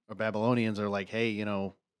or Babylonians are like, hey,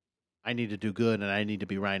 I need to do good and I need to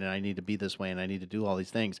be right and I need to be this way and I need to do all these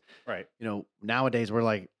things. Right. Nowadays we're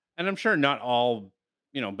like, And I'm sure not all,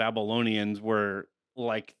 Babylonians were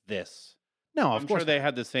like this. no, of I'm sure course they not.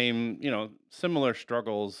 had the same, similar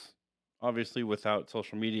struggles, obviously without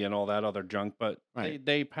social media and all that other junk, but Right.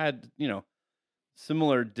 they had,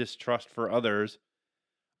 similar distrust for others.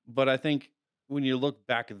 But I think when you look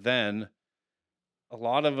back then, a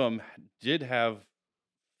lot of them did have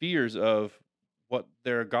fears of what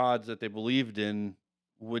their gods that they believed in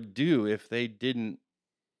would do if they didn't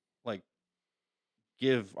like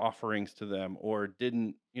give offerings to them or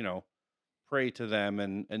didn't, pray to them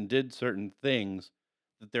and did certain things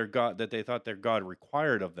that their god that they thought their god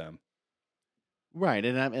required of them. Right.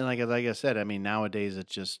 And like I said, I mean, nowadays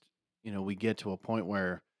it's just, we get to a point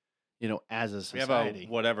where, as a We have a society,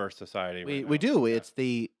 whatever society right we now. do. Yeah. It's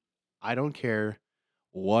the I don't care,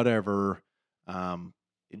 whatever. Um,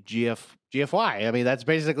 GFY. I mean, that's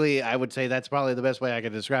basically. I would say that's probably the best way I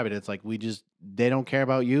could describe it. It's like they don't care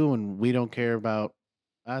about you, and we don't care about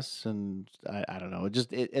us, and I don't know.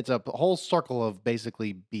 It's a whole circle of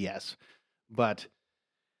basically BS. But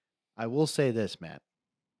I will say this, Matt.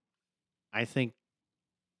 I think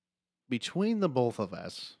between the both of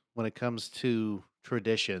us, when it comes to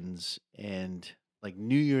traditions and like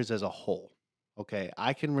New Year's as a whole, okay,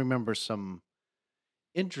 I can remember some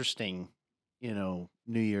interesting,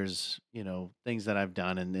 New Year's, things that I've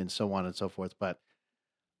done and so on and so forth. But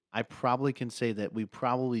I probably can say that we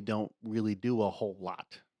probably don't really do a whole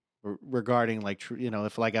lot regarding like,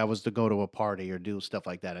 if like I was to go to a party or do stuff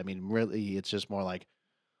like that. I mean, really, it's just more like,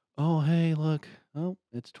 oh, hey, look, oh,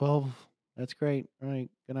 it's 12. That's great. All right.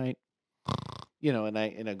 Good night.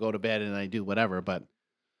 And I go to bed and I do whatever. But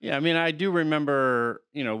Yeah, I mean, I do remember,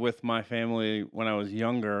 with my family when I was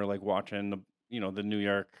younger, like watching the New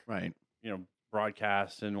York, right. you know,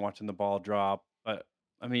 broadcast and watching the ball drop. But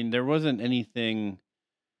I mean, there wasn't anything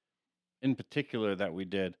in particular that we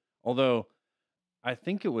did. Although I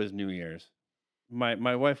think it was New Year's.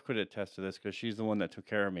 My wife could attest to this because she's the one that took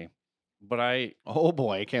care of me. But Oh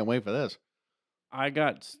boy, I can't wait for this. I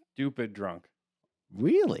got stupid drunk.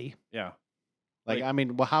 Really? Yeah. Like, Like I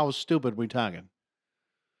mean, well, how stupid we talking?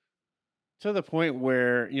 to the point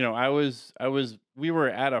where, we were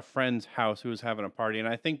at a friend's house who was having a party, and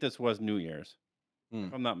I think this was New Year's, Hmm.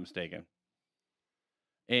 if I'm not mistaken.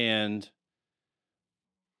 And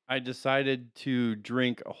I decided to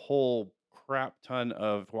drink a whole crap ton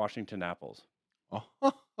of Washington apples.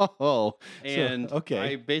 Oh, so And I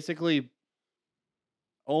okay. basically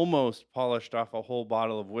almost polished off a whole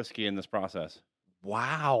bottle of whiskey in this process.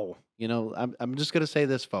 Wow. I'm just gonna say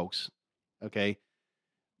this, folks. Okay,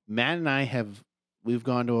 Matt and I we've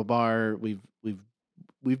gone to a bar.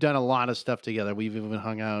 We've done a lot of stuff together. We've even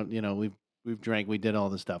hung out. We've drank. We did all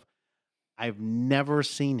this stuff. I've never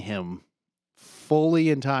seen him fully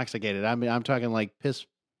intoxicated. I mean, I'm talking like piss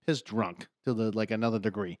drunk to the like another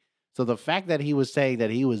degree. So the fact that he was saying that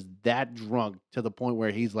he was that drunk to the point where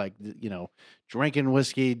he's like, drinking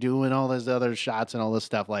whiskey, doing all these other shots and all this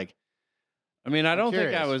stuff, like, I mean, I I'm don't think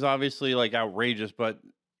I curious. was obviously like outrageous, but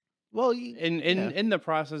Well, in yeah. in the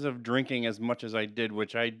process of drinking as much as I did,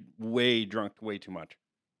 which I way drunk way too much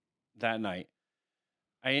that night.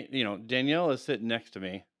 Danielle is sitting next to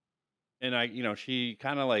me, and she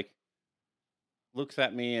kind of like looks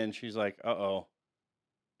at me and she's like, "Uh-oh."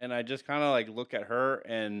 And I just kind of like look at her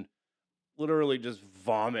and literally just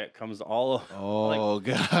vomit comes all like Oh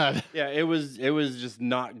God. yeah, it was just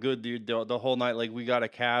not good, dude. The whole night, like we got a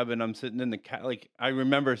cab and I'm sitting in the cab. Like I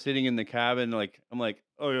remember sitting in the cab and like I'm like,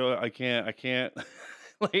 oh yeah, I can't.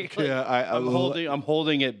 like Yeah, I'm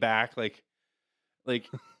holding it back, like, I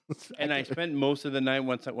and I can, spent most of the night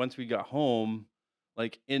once we got home,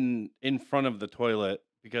 like in front of the toilet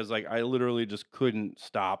because like I literally just couldn't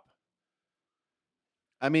stop.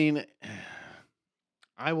 I mean,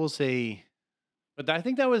 I will say, But I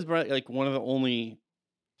think that was like one of the only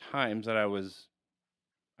times that I would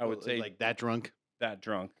say like that drunk. that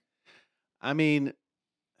drunk. I mean,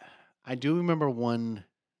 I do remember one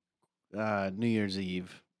New Year's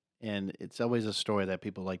Eve, and it's always a story that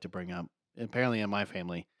people like to bring up. Apparently, in my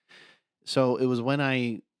family, so it was when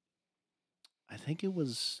I think it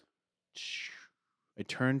was, I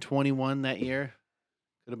turned 21 that year.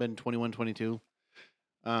 Could have been 21, 22.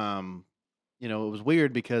 You know, it was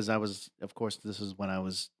weird because I was, of course, this is when I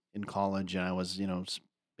was in college and I was, you know,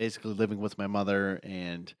 basically living with my mother,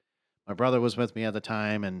 and my brother was with me at the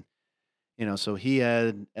time. And, you know, so he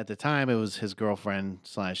had, at the time, it was his girlfriend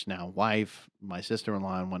slash now wife, my sister in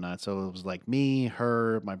law and whatnot. So it was like me,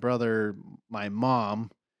 her, my brother, my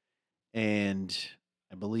mom, and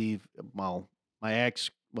I believe, well, my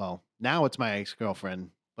ex, well, now it's my ex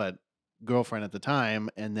girlfriend, but girlfriend at the time.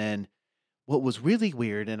 And then what was really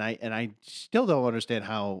weird, and I still don't understand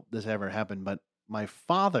how this ever happened, but my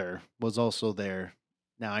father was also there.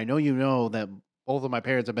 Now I know you know that both of my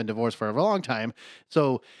parents have been divorced for a long time,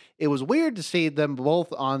 so it was weird to see them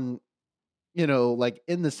both on, you know, like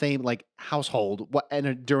in the same like household. What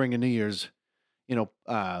and during a New Year's,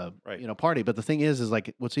 Right. party. But the thing is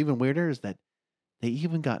like what's even weirder is that they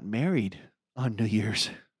even got married on New Year's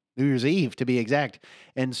Eve to be exact,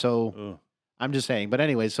 and so. Ugh. I'm just saying, but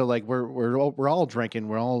anyway, so like we're all drinking,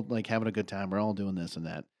 we're all like having a good time, we're all doing this and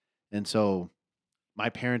that, and so my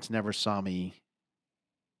parents never saw me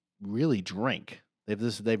really drink.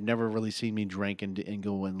 They've never really seen me drink and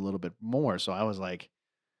go in a little bit more. So I was like,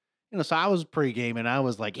 so I was pre-game and I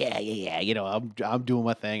was like, yeah, I'm doing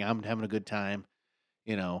my thing, I'm having a good time,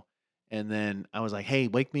 you know, and then I was like, hey,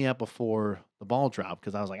 wake me up before the ball drop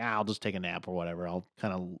because I was like, I'll just take a nap or whatever, I'll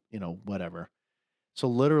kind of whatever. So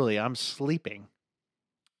literally, I'm sleeping.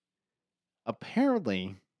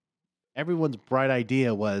 Apparently, everyone's bright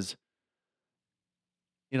idea was,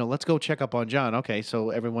 let's go check up on John. Okay, so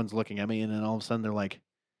everyone's looking at me, and then all of a sudden they're like,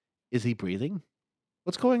 is he breathing?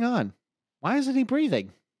 What's going on? Why isn't he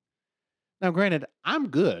breathing? Now, granted, I'm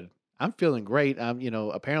good. I'm feeling great.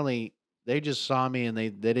 Apparently they just saw me and they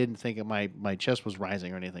didn't think that my chest was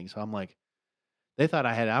rising or anything. So I'm like, they thought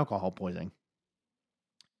I had alcohol poisoning.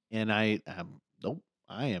 And nope,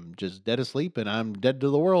 I am just dead asleep and I'm dead to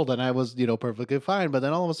the world. And I was, perfectly fine. But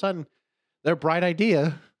then all of a sudden, their bright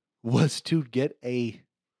idea was to get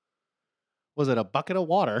was it a bucket of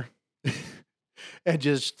water and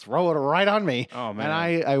just throw it right on me. Oh man.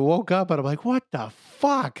 And I woke up and I'm like, what the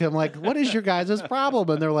fuck? I'm like, what is your guys' problem?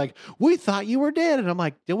 And they're like, we thought you were dead. And I'm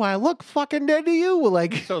like, do I look fucking dead to you?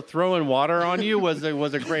 Like, So throwing water on you was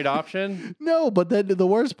a great option. no, but then the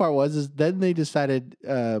worst part is then they decided,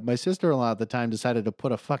 my sister-in-law at the time decided to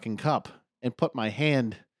put a fucking cup and put my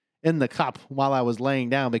hand in the cup while I was laying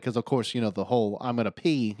down because of course, the whole I'm going to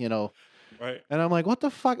pee, Right. And I'm like, what the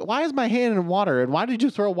fuck? Why is my hand in water? And why did you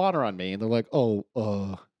throw water on me? And they're like, oh,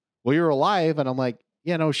 well, you're alive. And I'm like,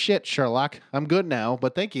 yeah, no shit, Sherlock. I'm good now,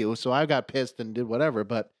 but thank you. So I got pissed and did whatever.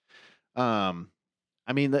 But, I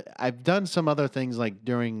mean, I've done some other things like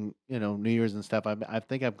during, New Year's and stuff. I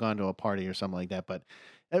think I've gone to a party or something like that, but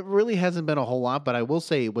it really hasn't been a whole lot. But I will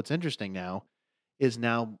say what's interesting now is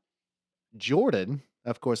now Jordan,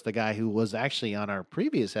 of course, the guy who was actually on our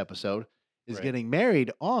previous episode, is Right. getting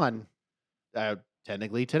married on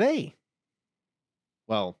technically today.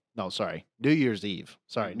 Well, no, sorry, New Year's Eve.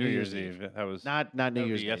 Sorry, New Year's Eve. That was not that New would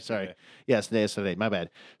Year's be Day. Sorry, yesterday. yes, yesterday. My bad.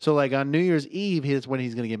 So like on New Year's Eve is when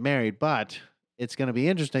he's going to get married, but it's going to be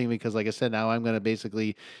interesting because, like I said, now I'm going to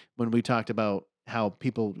basically when we talked about how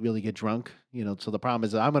people really get drunk, So the problem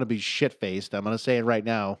is that I'm going to be shit faced. I'm going to say it right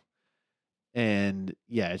now, and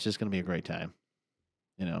yeah, it's just going to be a great time.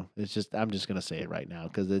 It's just I'm just gonna say it right now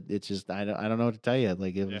because it's just I don't know what to tell you.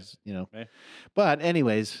 Like it Yeah. was, Right. But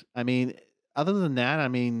anyways, I mean, other than that, I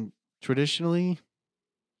mean, traditionally,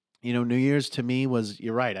 New Year's to me was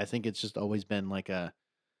you're right. I think it's just always been like a,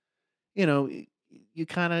 you know, you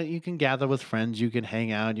kind of you can gather with friends, you can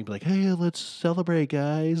hang out, you be like, hey, let's celebrate,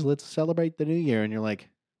 guys, let's celebrate the new year, and you're like,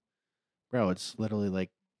 bro, it's literally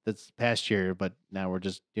like this past year, but now we're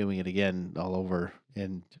just doing it again all over,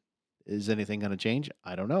 and is anything going to change?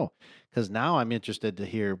 I don't know. Because now I'm interested to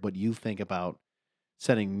hear what you think about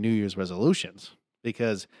setting New Year's resolutions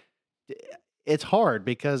because it's hard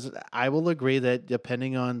because I will agree that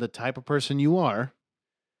depending on the type of person you are,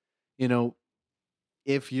 you know,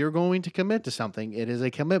 if you're going to commit to something, it is a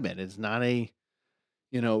commitment. It's not you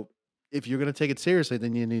know, if you're going to take it seriously,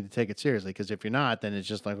 then you need to take it seriously. Because if you're not, then it's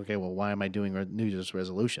just like, okay, well, why am I doing New Year's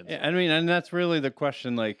resolutions? Yeah, I mean, and that's really the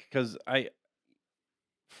question, like, because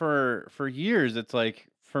for years, it's like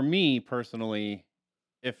for me personally,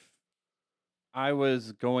 if I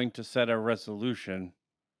was going to set a resolution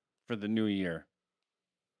for the new year,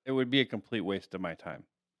 it would be a complete waste of my time.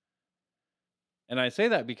 And I say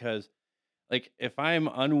that because, like, if I'm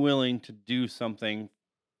unwilling to do something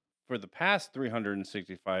for the past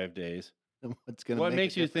 365 days, What's going to what make a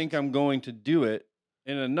makes you think difference? I'm going to do it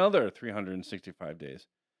in another 365 days?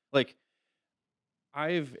 Like,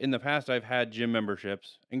 in the past, I've had gym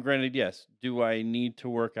memberships, and granted, yes, do I need to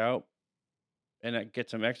work out and get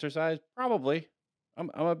some exercise? Probably. I'm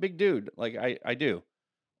a big dude. Like, I do.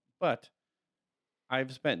 But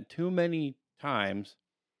I've spent too many times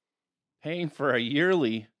paying for a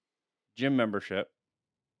yearly gym membership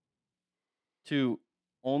to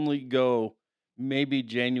only go maybe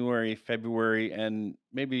January, February, and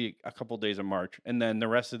maybe a couple days of March. And then the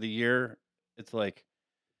rest of the year, it's like,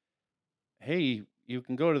 hey, you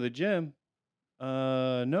can go to the gym.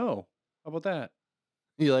 No. How about that?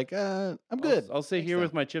 You're like, I'm good. I'll sit Thanks, here though.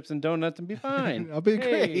 with my chips and donuts and be fine. I'll be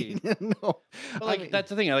Hey. great. No, But I like mean, that's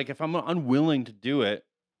the thing. Like if I'm unwilling to do it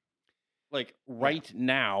like yeah. right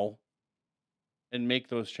now and make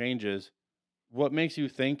those changes, what makes you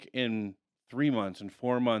think in 3 months and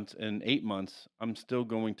 4 months and 8 months I'm still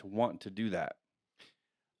going to want to do that?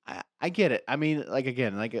 I get it. I mean, like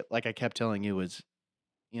again, like I kept telling you is,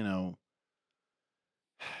 you know,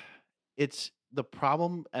 it's the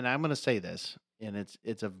problem, and I'm going to say this, and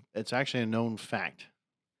it's actually a known fact.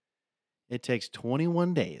 It takes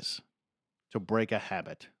 21 days to break a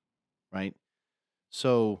habit, right?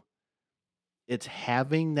 So it's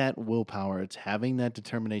having that willpower, it's having that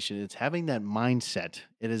determination, it's having that mindset.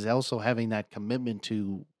 It is also having that commitment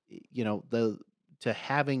to, the to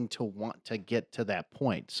having to want to get to that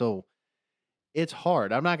point. So it's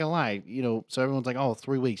hard. I'm not gonna lie. So everyone's like, "Oh,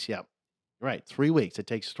 3 weeks." Yeah, right. 3 weeks. It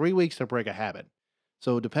takes 3 weeks to break a habit.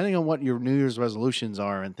 So depending on what your New Year's resolutions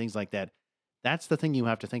are and things like that, that's the thing you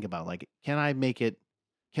have to think about. Like, can I make it?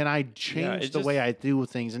 Can I Yeah, change it the way just I do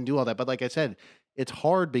things and do all that? But like I said, it's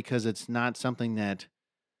hard because it's not something that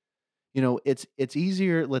it's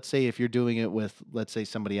easier. Let's say if you're doing it with, let's say,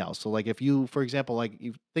 somebody else. So like if you, for example, like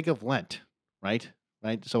you think of Lent, right?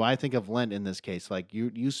 Right. So I think of Lent in this case. Like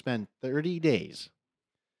you spend 30 days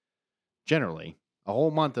generally, a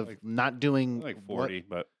whole month of like not doing like what 40,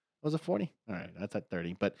 but was it 40? All yeah. right, that's at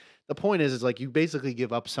 30. But the point is like you basically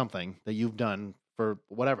give up something that you've done for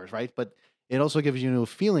whatever, right? But it also gives you a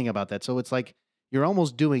feeling about that. So it's like you're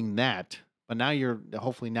almost doing that, but now you're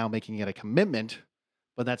hopefully now making it a commitment.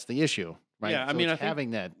 But that's the issue, Yeah, right? I So mean, it's I think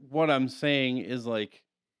having that. what I'm saying is like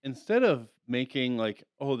instead of making like,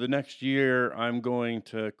 oh, the next year I'm going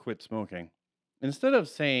to quit smoking. Instead of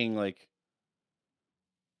saying like,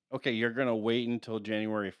 okay, you're going to wait until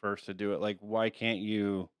January 1st to do it, like why can't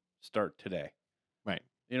you start today? Right.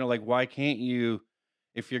 Like why can't you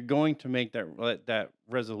if you're going to make that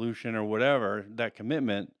resolution or whatever, that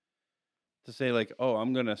commitment to say like, "Oh,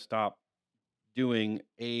 I'm going to stop doing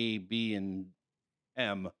A, B and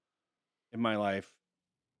M in my life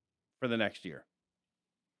for the next year."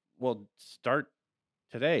 Well, start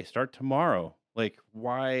today, start tomorrow. Like,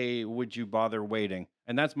 why would you bother waiting?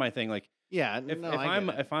 And that's my thing. Like, Yeah, if no, if I get I'm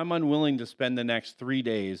it. if I'm unwilling to spend the next 3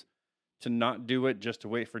 days to not do it just to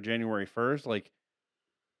wait for January 1st, like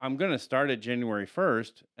I'm gonna start at January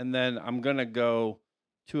 1st, and then I'm gonna go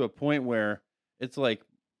to a point where it's like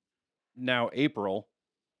now April,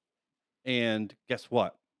 and guess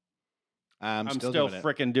what? I'm I'm still still doing it.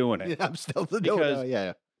 freaking doing it Yeah, I'm still the no, because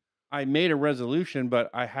yeah. I made a resolution, but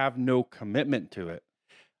I have no commitment to it.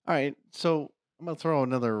 All right. So I'm gonna throw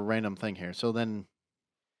another random thing here. So then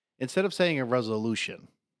instead of saying a resolution,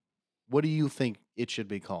 what do you think it should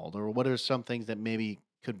be called? Or what are some things that maybe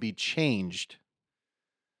could be changed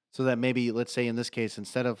so that maybe, let's say in this case,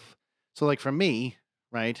 instead of, so like for me,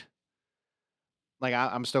 right? Like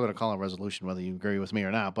I'm still going to call it a resolution, whether you agree with me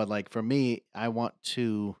or not. But like for me, I want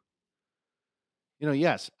to,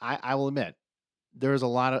 yes, I will admit there's a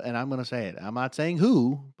lot of, and I'm going to say it. I'm not saying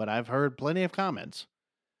who, but I've heard plenty of comments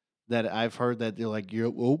that I've heard that they're like,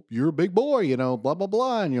 you're a big boy, blah, blah,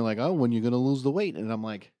 blah. And you're like, oh, when you're going to lose the weight? And I'm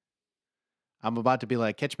like, I'm about to be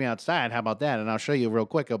like, catch me outside. How about that? And I'll show you real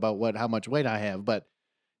quick about how much weight I have. But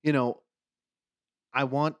you know, I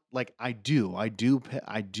want like I do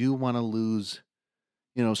want to lose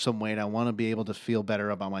some weight. I want to be able to feel better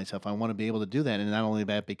about myself. I want to be able to do that, and not only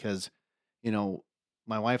that because you know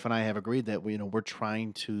my wife and I have agreed that we're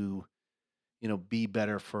trying to be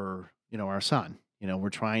better for our son. We're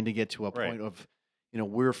trying to get to a Right. point of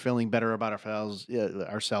we're feeling better about ourselves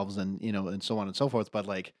and and so on and so forth. But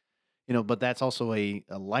like but that's also a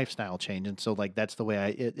lifestyle change. And so like that's the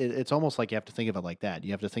way it's almost like you have to think of it like that.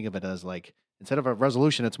 You have to think of it as like instead of a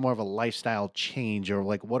resolution, it's more of a lifestyle change or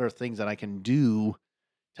like what are things that I can do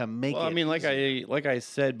to Well, make I it mean, easier. like I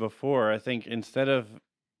said before, I think instead of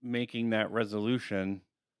making that resolution,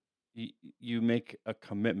 you make a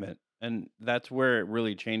commitment, and that's where it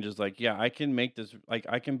really changes. Like, yeah, I can make this. Like,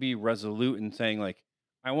 I can be resolute in saying, like,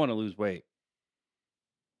 I want to lose weight.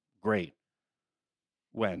 Great.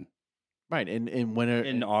 When? Right. And when it,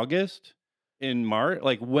 In August? In March?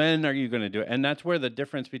 Like, when are you going to do it? And that's where the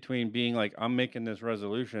difference between being like, I'm making this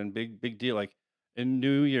resolution, big deal. Like, in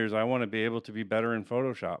New Year's, I want to be able to be better in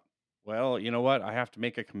Photoshop. Well, you know what? I have to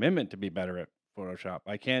make a commitment to be better at Photoshop.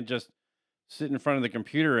 I can't just sit in front of the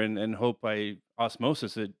computer and hope by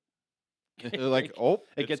osmosis like, like, oh, it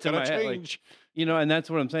it's gets in gonna my head. Like, change. and that's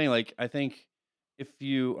what I'm saying. Like, I think if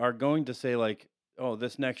you are going to say, like, oh,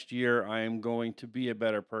 this next year I am going to be a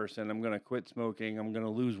better person, I'm going to quit smoking, I'm going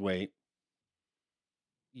to lose weight,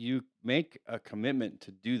 you make a commitment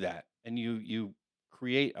to do that, and you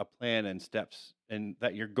create a plan and steps and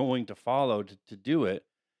that you're going to follow to do it.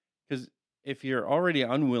 Because if you're already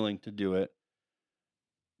unwilling to do it,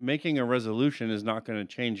 making a resolution is not going to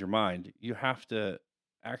change your mind. You have to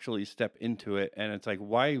actually step into it. And it's like,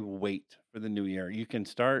 why wait for the new year? You can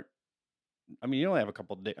start. I mean, you only have a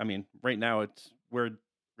couple days. I mean, right now we're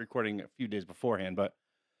recording a few days beforehand, but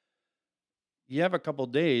you have a couple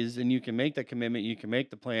days and you can make that commitment. You can make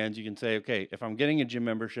the plans. You can say, okay, if I'm getting a gym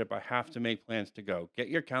membership, I have to make plans to go. Get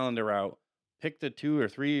your calendar out, pick the 2 or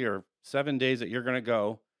 3 or 7 days that you're going to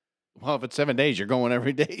go, Well, if it's 7 days, you're going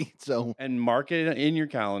every day. So and mark it in your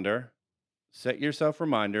calendar. Set yourself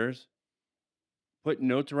reminders, put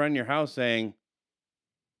notes around your house saying,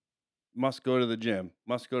 must go to the gym,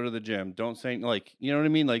 must go to the gym. Don't say, like, you know what I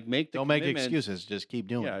mean? Like, make the don't make commitments. excuses. Just keep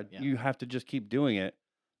doing Yeah, it. Yeah. you have to just keep doing it.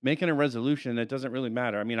 Making a resolution, it doesn't really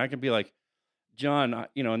matter. I mean, I can be like, John,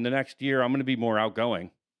 in the next year, I'm going to be more outgoing.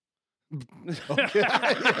 Okay.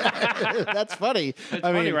 That's funny. It's I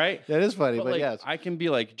funny, mean, right? that is funny, But but like, yes. I can be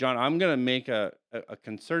like, John, I'm going to make a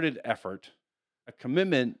concerted effort, a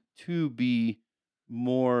commitment to be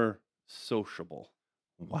more sociable.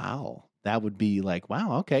 Wow. That would be like,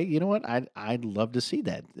 wow, okay. You know what? I'd love to see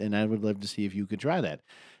that. And I would love to see if you could try that.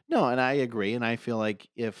 No, and I agree. And I feel like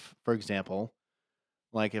if, for example,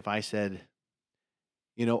 like if I said,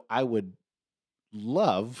 I would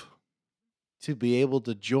love to be able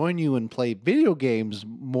to join you and play video games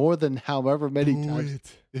more than however many times.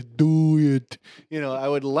 Do it. I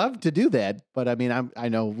would love to do that, but I mean, I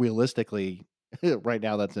know realistically right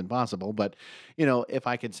now that's impossible, but if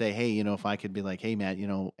I could say, hey, if I could be like, hey, Matt,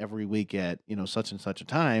 every week at, such and such a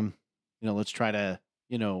time, let's try to,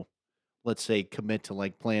 you know, let's say commit to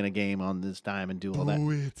like playing a game on this time and do all that.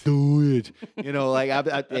 Do it.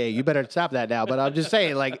 Like hey, you better stop that now. But I'm just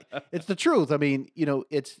saying, like, it's the truth. I mean,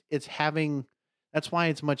 it's having. That's why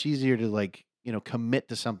it's much easier to like commit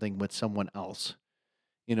to something with someone else.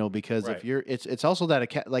 Because if Right. you're, it's also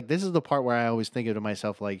that like this is the part where I always think of to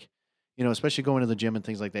myself like, especially going to the gym and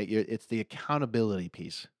things like that. It's the accountability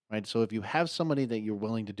piece, right? So if you have somebody that you're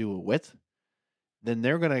willing to do it with, then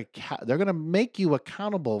they're gonna make you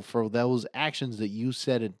accountable for those actions that you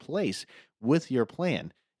set in place with your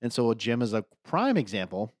plan. And so a gym is a prime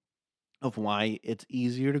example of why it's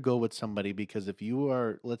easier to go with somebody because if you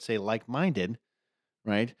are, let's say, like-minded,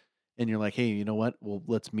 right? And you're like, hey, you know what? Well,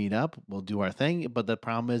 let's meet up. We'll do our thing. But the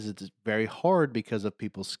problem is, it's very hard because of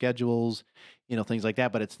people's schedules, things like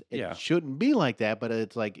that. But it Yeah. shouldn't be like that. But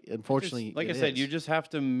it's like, It just, unfortunately, like I it said, you is. just have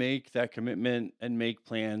to make that commitment and make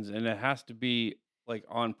plans, and it has to be like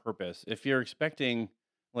on purpose. If you're expecting,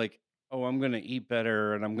 like, oh, I'm going to eat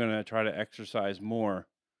better and I'm going to try to exercise more,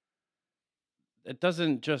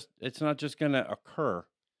 it's not just going to occur.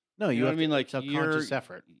 No, You know you what I have to. mean? Like, It's a conscious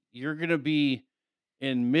effort. you're going to be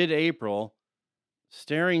in mid-April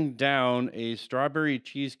staring down a strawberry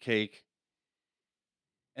cheesecake,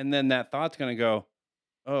 and then that thought's going to go,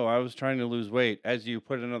 oh, I was trying to lose weight, as you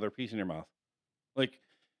put another piece in your mouth. Like,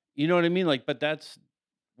 you know what I mean? Like, but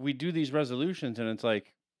we do these resolutions, and it's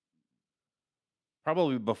like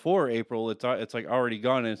probably before April, it's like already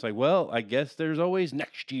gone, and it's like, well, I guess there's always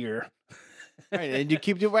next year. Right, and you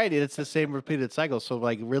keep doing right. It's the same repeated cycle. So,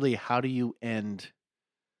 like, really, how do you end?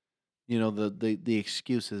 The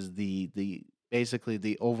excuses, the basically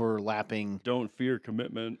the overlapping. Don't fear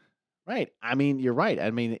commitment. Right. I mean, you're right.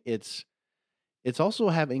 I mean, it's also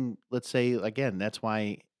having. Let's say again. That's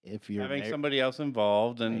why if you're Having married, somebody else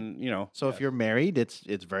involved, right. and So if yes. you're married, it's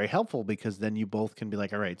very helpful because then you both can be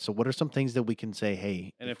like, all right. So what are some things that we can say?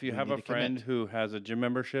 Hey, And if you we have need a to friend commit. who has a gym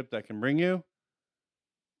membership that can bring you,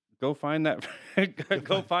 go find that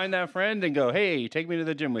go find that friend and go, hey, take me to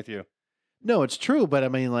the gym with you. No, it's true, but I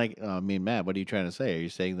mean, like, Matt, what are you trying to say? Are you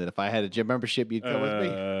saying that if I had a gym membership, you'd come with me?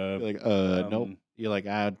 You're like, nope. You're like,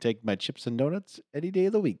 I'd take my chips and donuts any day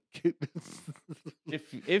of the week.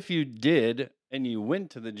 if you did and you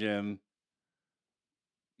went to the gym,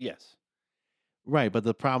 yes. Right, but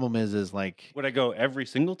the problem is like, Would I go every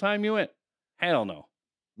single time you went? Hell no.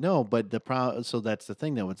 no, but so that's the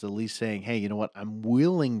thing though. It's at least saying, hey, you know what? I'm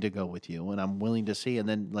willing to go with you, and I'm willing to see. And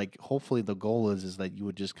then, like, hopefully, the goal is that you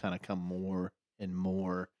would just kind of come more and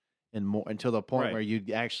more and more until the point Right. where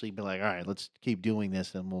you'd actually be like, all right, let's keep doing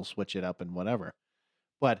this, and we'll switch it up and whatever.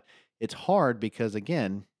 But it's hard because,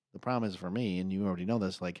 again, the problem is for me, and you already know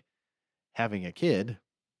this, like having a kid.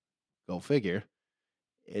 Go figure.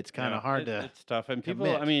 It's kind of hard to. It's tough, and people.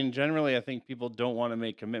 commit. I mean, generally, I think people don't want to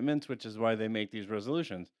make commitments, which is why they make these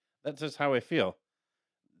resolutions. That's just how I feel.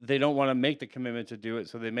 They don't want to make the commitment to do it,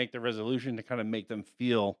 so they make the resolution to kind of make them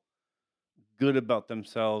feel good about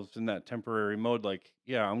themselves in that temporary mode. Like,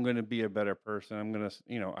 yeah, I'm going to be a better person. I'm going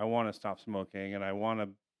to, I want to stop smoking, and I want to,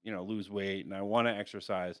 lose weight, and I want to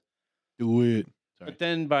exercise. Do it. But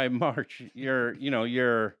then by March, you're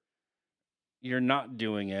not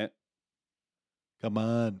doing it. Come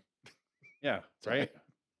on. Yeah, Sorry. right.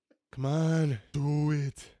 Come on, do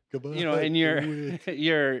it. Come on. And do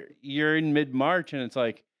it. you're in mid-March, and it's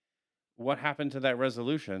like, what happened to that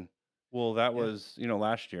resolution? Well, that was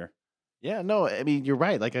last year. Yeah, no, I mean, you're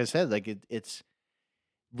right. Like I said, like it's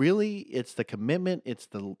really, it's the commitment, it's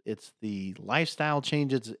the lifestyle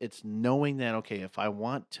change. It's knowing that, okay, if I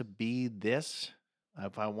want to be this,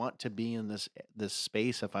 if I want to be in this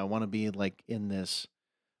space, if I want to be like in this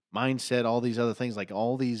mindset, all these other things, like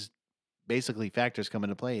all these basically factors come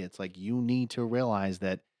into play. It's like you need to realize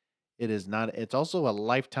that it's also a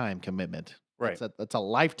lifetime commitment. Right. That's a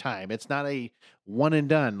lifetime. It's not a one and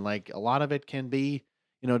done. Like a lot of it can be,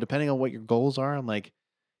 depending on what your goals are. I'm like,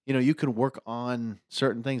 you can work on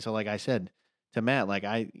certain things. So like I said to Matt, like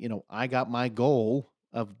I got my goal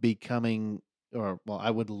of becoming,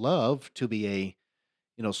 I would love to be a,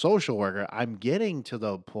 social worker. I'm getting to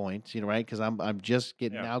the point, right? Because I'm just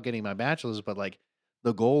getting my bachelor's, but like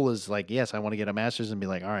the goal is like, yes, I want to get a master's and be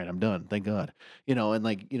like, all right, I'm done. Thank God. And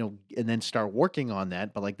like, and then start working on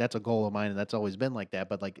that. But like that's a goal of mine, and that's always been like that.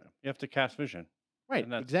 But like you have to cast vision. Right,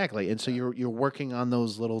 exactly. And so you're working on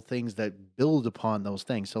those little things that build upon those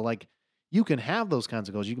things. So like you can have those kinds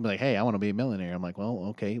of goals. You can be like, hey, I want to be a millionaire. I'm like, well,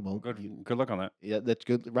 okay, well, good luck on that. Yeah, that's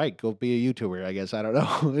good. Right. Go be a YouTuber, I guess. I don't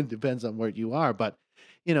know. It depends on where you are. But,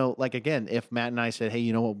 like again, if Matt and I said, hey,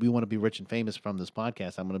 you know what, we want to be rich and famous from this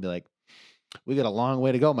podcast, I'm going to be like, we got a long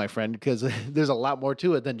way to go, my friend, because there's a lot more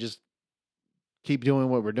to it than just keep doing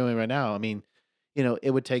what we're doing right now. I mean,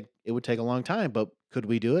 it would take a long time, but could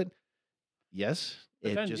we do it? Yes.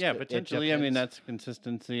 Potentially. I mean, that's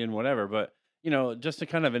consistency and whatever. But just a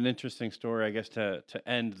kind of an interesting story, I guess, to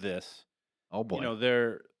end this. Oh boy.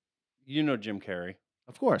 Jim Carrey,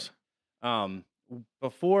 of course.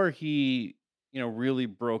 Before he really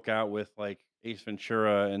broke out with like Ace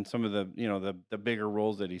Ventura and some of the the bigger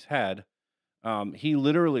roles that he's had, he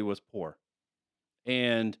literally was poor.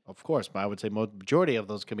 And of course, I would say majority of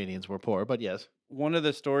those comedians were poor, but yes. One of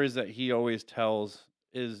the stories that he always tells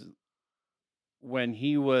is when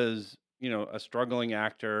he was, a struggling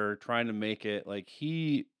actor trying to make it, like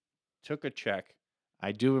he took a check.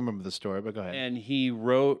 I do remember the story, but go ahead. And he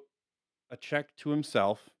wrote a check to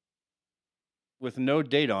himself with no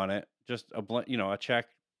date on it, just a check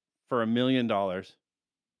for $1 million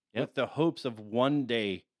with the hopes of one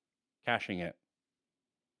day cashing it.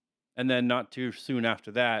 And then not too soon after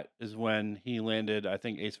that is when he landed, I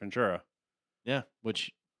think, Ace Ventura. Yeah,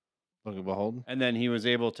 which, look at behold. And then he was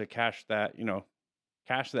able to cash that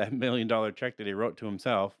 $1 million check that he wrote to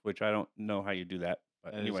himself, which I don't know how you do that.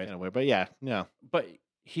 But anyway, kind of weird. But yeah. But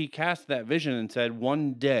he cast that vision and said,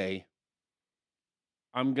 one day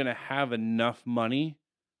I'm going to have enough money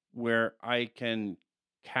where I can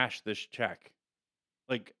cash this check.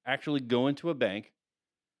 Like actually go into a bank,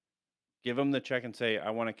 give them the check and say, I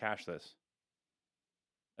want to cash this.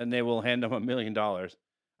 And they will hand him $1 million.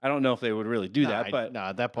 I don't know if they would really do that, but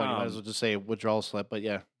at that point, you might as well just say a withdrawal slip. But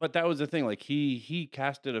yeah, but that was the thing. Like he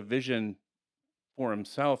casted a vision for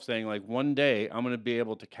himself, saying like, one day I'm going to be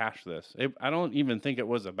able to cash this. I don't even think it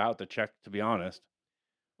was about the check, to be honest.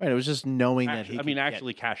 Right. It was just knowing that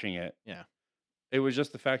actually cashing it. Yeah. It was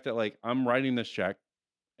just the fact that like I'm writing this check,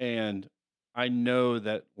 and I know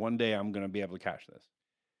that one day I'm going to be able to cash this.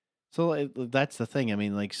 So that's the thing. I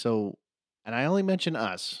mean, like, so, and I only mention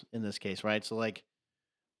us in this case, right? So like,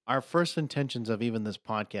 our first intentions of even this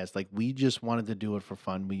podcast, like we just wanted to do it for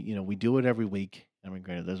fun. We do it every week. I mean,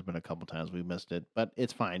 granted, there's been a couple times we missed it, but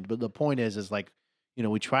it's fine. But the point is like,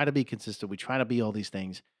 we try to be consistent. We try to be all these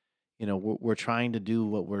things. We're trying to do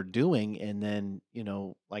what we're doing, and then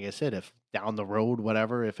like I said, if down the road,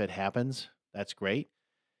 whatever, if it happens, that's great.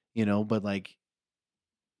 But like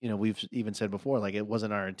we've even said before, like it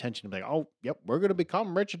wasn't our intention to be like, oh, yep, we're gonna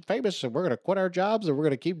become rich and famous, and we're gonna quit our jobs, and we're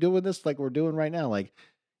gonna keep doing this like we're doing right now. Like,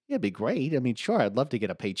 yeah, it'd be great. I mean, sure, I'd love to get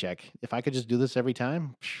a paycheck if I could just do this every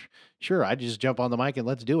time. Sure, I'd just jump on the mic and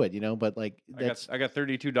let's do it. But like that's I got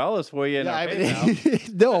 $32 for you in yeah, our I PayPal.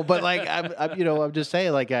 mean, no, but like I'm just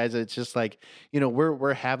saying, like guys, it's just like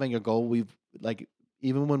we're having a goal. We've like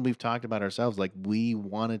even when we've talked about ourselves, like we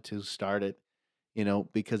wanted to start it,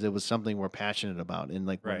 because it was something we're passionate about, and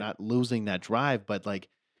like we're Right. not losing that drive. But like,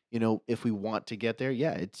 if we want to get there,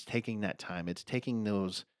 yeah, it's taking that time. It's taking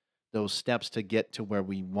those steps to get to where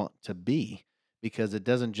we want to be, because it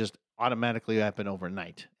doesn't just automatically happen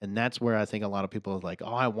overnight. And that's where I think a lot of people are like,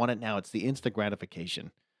 oh, I want it now. It's the instant gratification,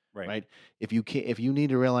 Right. right? If you need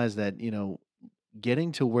to realize that,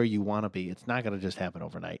 getting to where you want to be, it's not going to just happen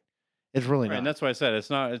overnight. It's really Right. And not. that's why I said it's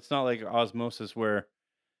not like osmosis where,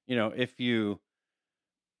 if you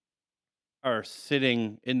are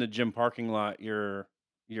sitting in the gym parking lot, you're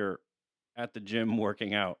at the gym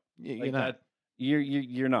working out. You're Like not. that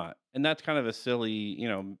you're not. And that's kind of a silly,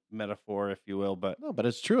 metaphor, if you will, but No, but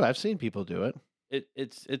it's true. I've seen people do it.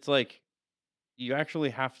 it's like you actually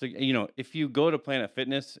have to, if you go to Planet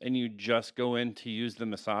Fitness and you just go in to use the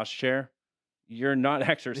massage chair, you're not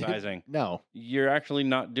exercising. No. You're actually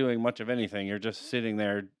not doing much of anything. You're just sitting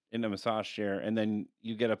there in a massage chair, and then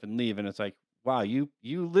you get up and leave, and it's like, wow, you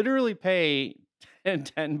literally pay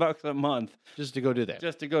 $10 a month Just to go do that.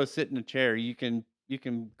 just to go sit in a chair. You can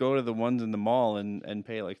go to the ones in the mall and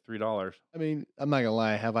pay like $3. I mean, I'm not gonna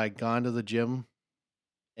lie. Have I gone to the gym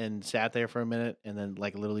and sat there for a minute and then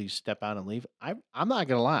like literally step out and leave? I'm not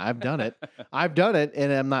gonna lie. I've done it. I've done it,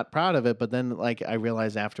 and I'm not proud of it. But then like I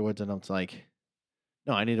realized afterwards, and it's like,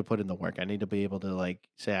 no, I need to put in the work. I need to be able to like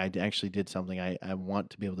say actually did something. I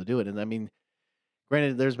want to be able to do it. And I mean,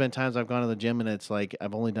 granted, there's been times I've gone to the gym and it's like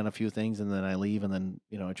I've only done a few things, and then I leave, and then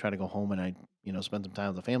I try to go home and I spend some time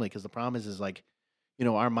with the family, because the problem is like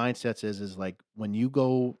our mindsets is like when you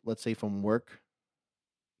go, let's say, from work,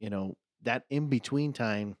 that in between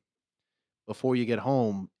time before you get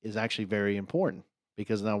home is actually very important,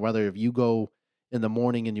 because now whether if you go in the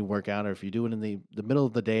morning and you work out, or if you do it in the middle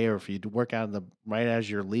of the day, or if you work out in the right as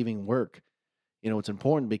you're leaving work, it's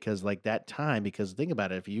important, because like that time, because think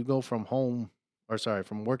about it, if you go from home, or sorry,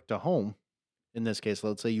 from work to home, in this case,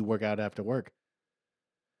 let's say you work out after work,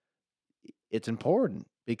 it's important,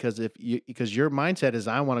 because because your mindset is,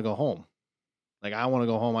 I want to go home. Like, I want to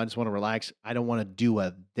go home. I just want to relax. I don't want to do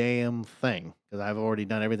a damn thing, because I've already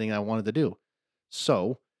done everything I wanted to do.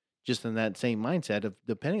 So, just in that same mindset of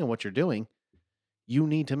depending on what you're doing, you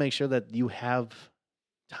need to make sure that you have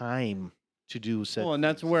time to do said Well, and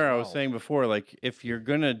that's things as where I was well. saying before, like if you're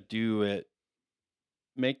gonna do it,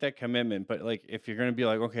 make that commitment. But like if you're gonna be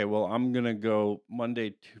like, okay, well, I'm gonna go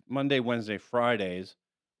Monday, Wednesday, Fridays,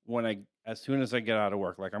 as soon as I get out of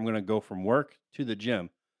work, like I'm gonna go from work to the gym.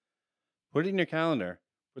 Put it in your calendar.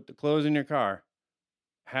 Put the clothes in your car.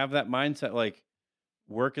 Have that mindset like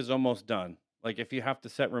work is almost done. Like if you have to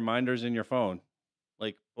set reminders in your phone,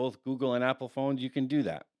 like both Google and Apple phones, you can do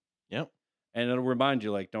that. Yep. And it'll remind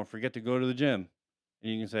you, like, don't forget to go to the gym.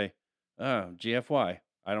 And you can say, oh, GFY,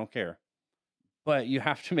 I don't care. But you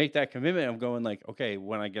have to make that commitment of going like, okay,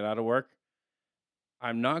 when I get out of work,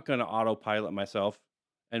 I'm not going to autopilot myself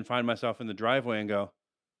and find myself in the driveway and go,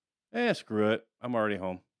 screw it. I'm already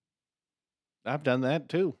home. I've done that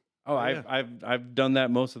too. Oh, Yeah. I've done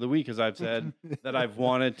that most of the week, as I've said that I've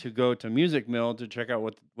wanted to go to Music Mill to check out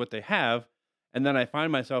what they have, and then I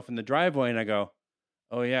find myself in the driveway and I go,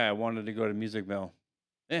 oh yeah, I wanted to go to Music Mill.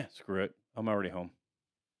 Screw it, I'm already home.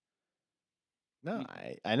 No,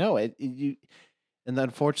 I know it. You and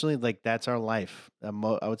unfortunately, like that's our life. I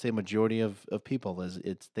would say majority of people is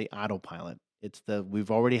it's the autopilot. It's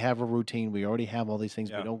we've already have a routine. We already have all these things.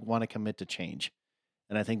 Yeah. We don't want to commit to change,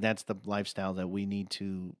 and I think that's the lifestyle that we need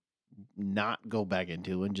to not go back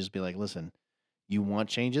into, and just be like, listen, you want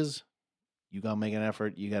changes, you gotta make an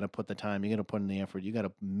effort. You gotta put the time. You gotta put in the effort. You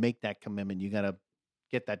gotta make that commitment. You gotta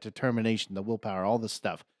get that determination, the willpower, all this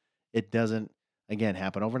stuff. It doesn't again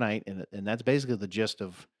happen overnight, and that's basically the gist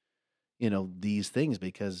of these things,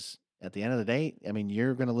 because at the end of the day, I mean,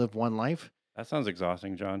 you're going to live one life. That sounds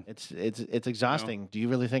exhausting, John. It's exhausting. Do you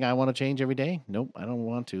really think I want to change every day? Nope, I don't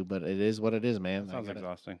want to, but it is what it is, man. That sounds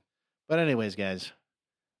exhausting. But anyways, guys,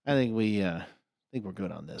 I think we're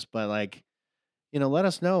good on this. But like, let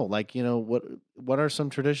us know. Like, what are some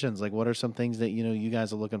traditions? Like, what are some things that you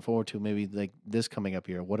guys are looking forward to? Maybe like this coming up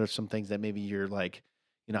here. What are some things that maybe you're like,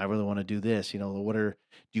 I really want to do this. Do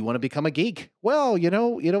you want to become a geek? Well, you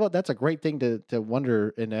know what? That's a great thing to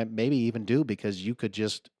wonder and maybe even do because you could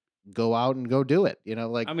just go out and go do it.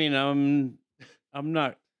 Like, I mean, I'm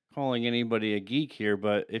not calling anybody a geek here,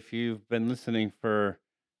 but if you've been listening for,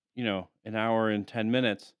 an hour and 10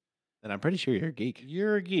 minutes, then I'm pretty sure you're a geek.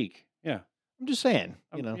 you're a geek. Yeah. I'm just saying.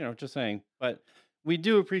 Just saying. But we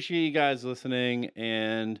do appreciate you guys listening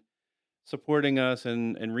and supporting us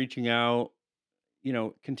and reaching out.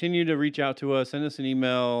 Continue to reach out to us, send us an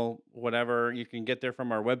email, whatever. You can get there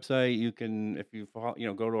from our website. You can, if you go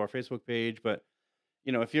to our Facebook page. But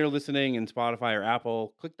if you're listening in Spotify or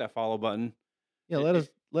Apple, click that follow button. Yeah,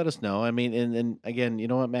 let us know. I mean, and again, you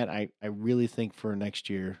know what, Matt? I really think for next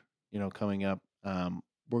year, coming up,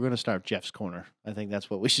 we're gonna start Jeff's Corner. I think that's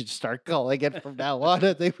what we should start calling it from now on.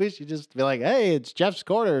 I think we should just be like, "Hey, it's Jeff's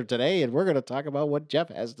Corner today, and we're gonna talk about what Jeff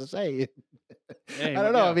has to say." Hey, I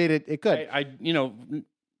don't know. yeah. I mean, it could.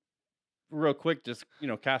 Real quick, just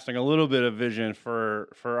casting a little bit of vision for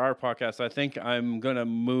our podcast. I think I'm gonna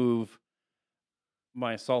move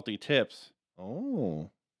my salty tips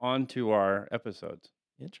onto our episodes.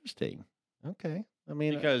 Interesting. Okay. I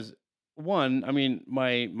mean, because one,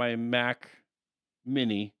 my Mac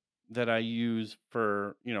Mini that I use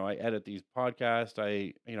for, I edit these podcasts.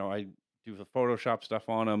 I do the Photoshop stuff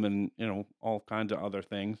on them and, all kinds of other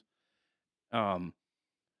things.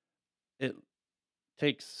 It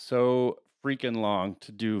takes so freaking long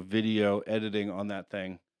to do video editing on that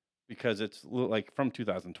thing because it's like from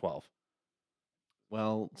 2012.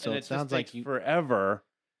 Well, so and it sounds like takes forever.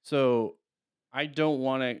 So I don't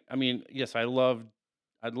want to. Yes, I'd love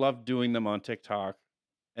doing them on TikTok,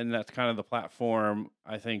 and that's kind of the platform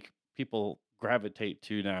I think people gravitate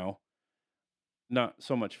to now. Not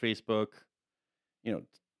so much Facebook.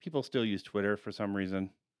 People still use Twitter for some reason,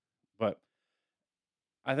 but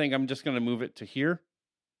I think I'm just going to move it to here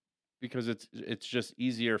because it's just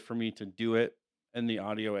easier for me to do it, and the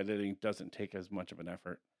audio editing doesn't take as much of an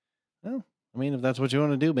effort. Well, if that's what you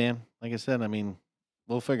want to do, man, like I said,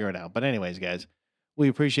 we'll figure it out. But anyways, guys, we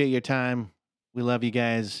appreciate your time. We love you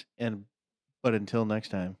guys. But until next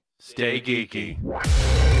time, Stay geeky.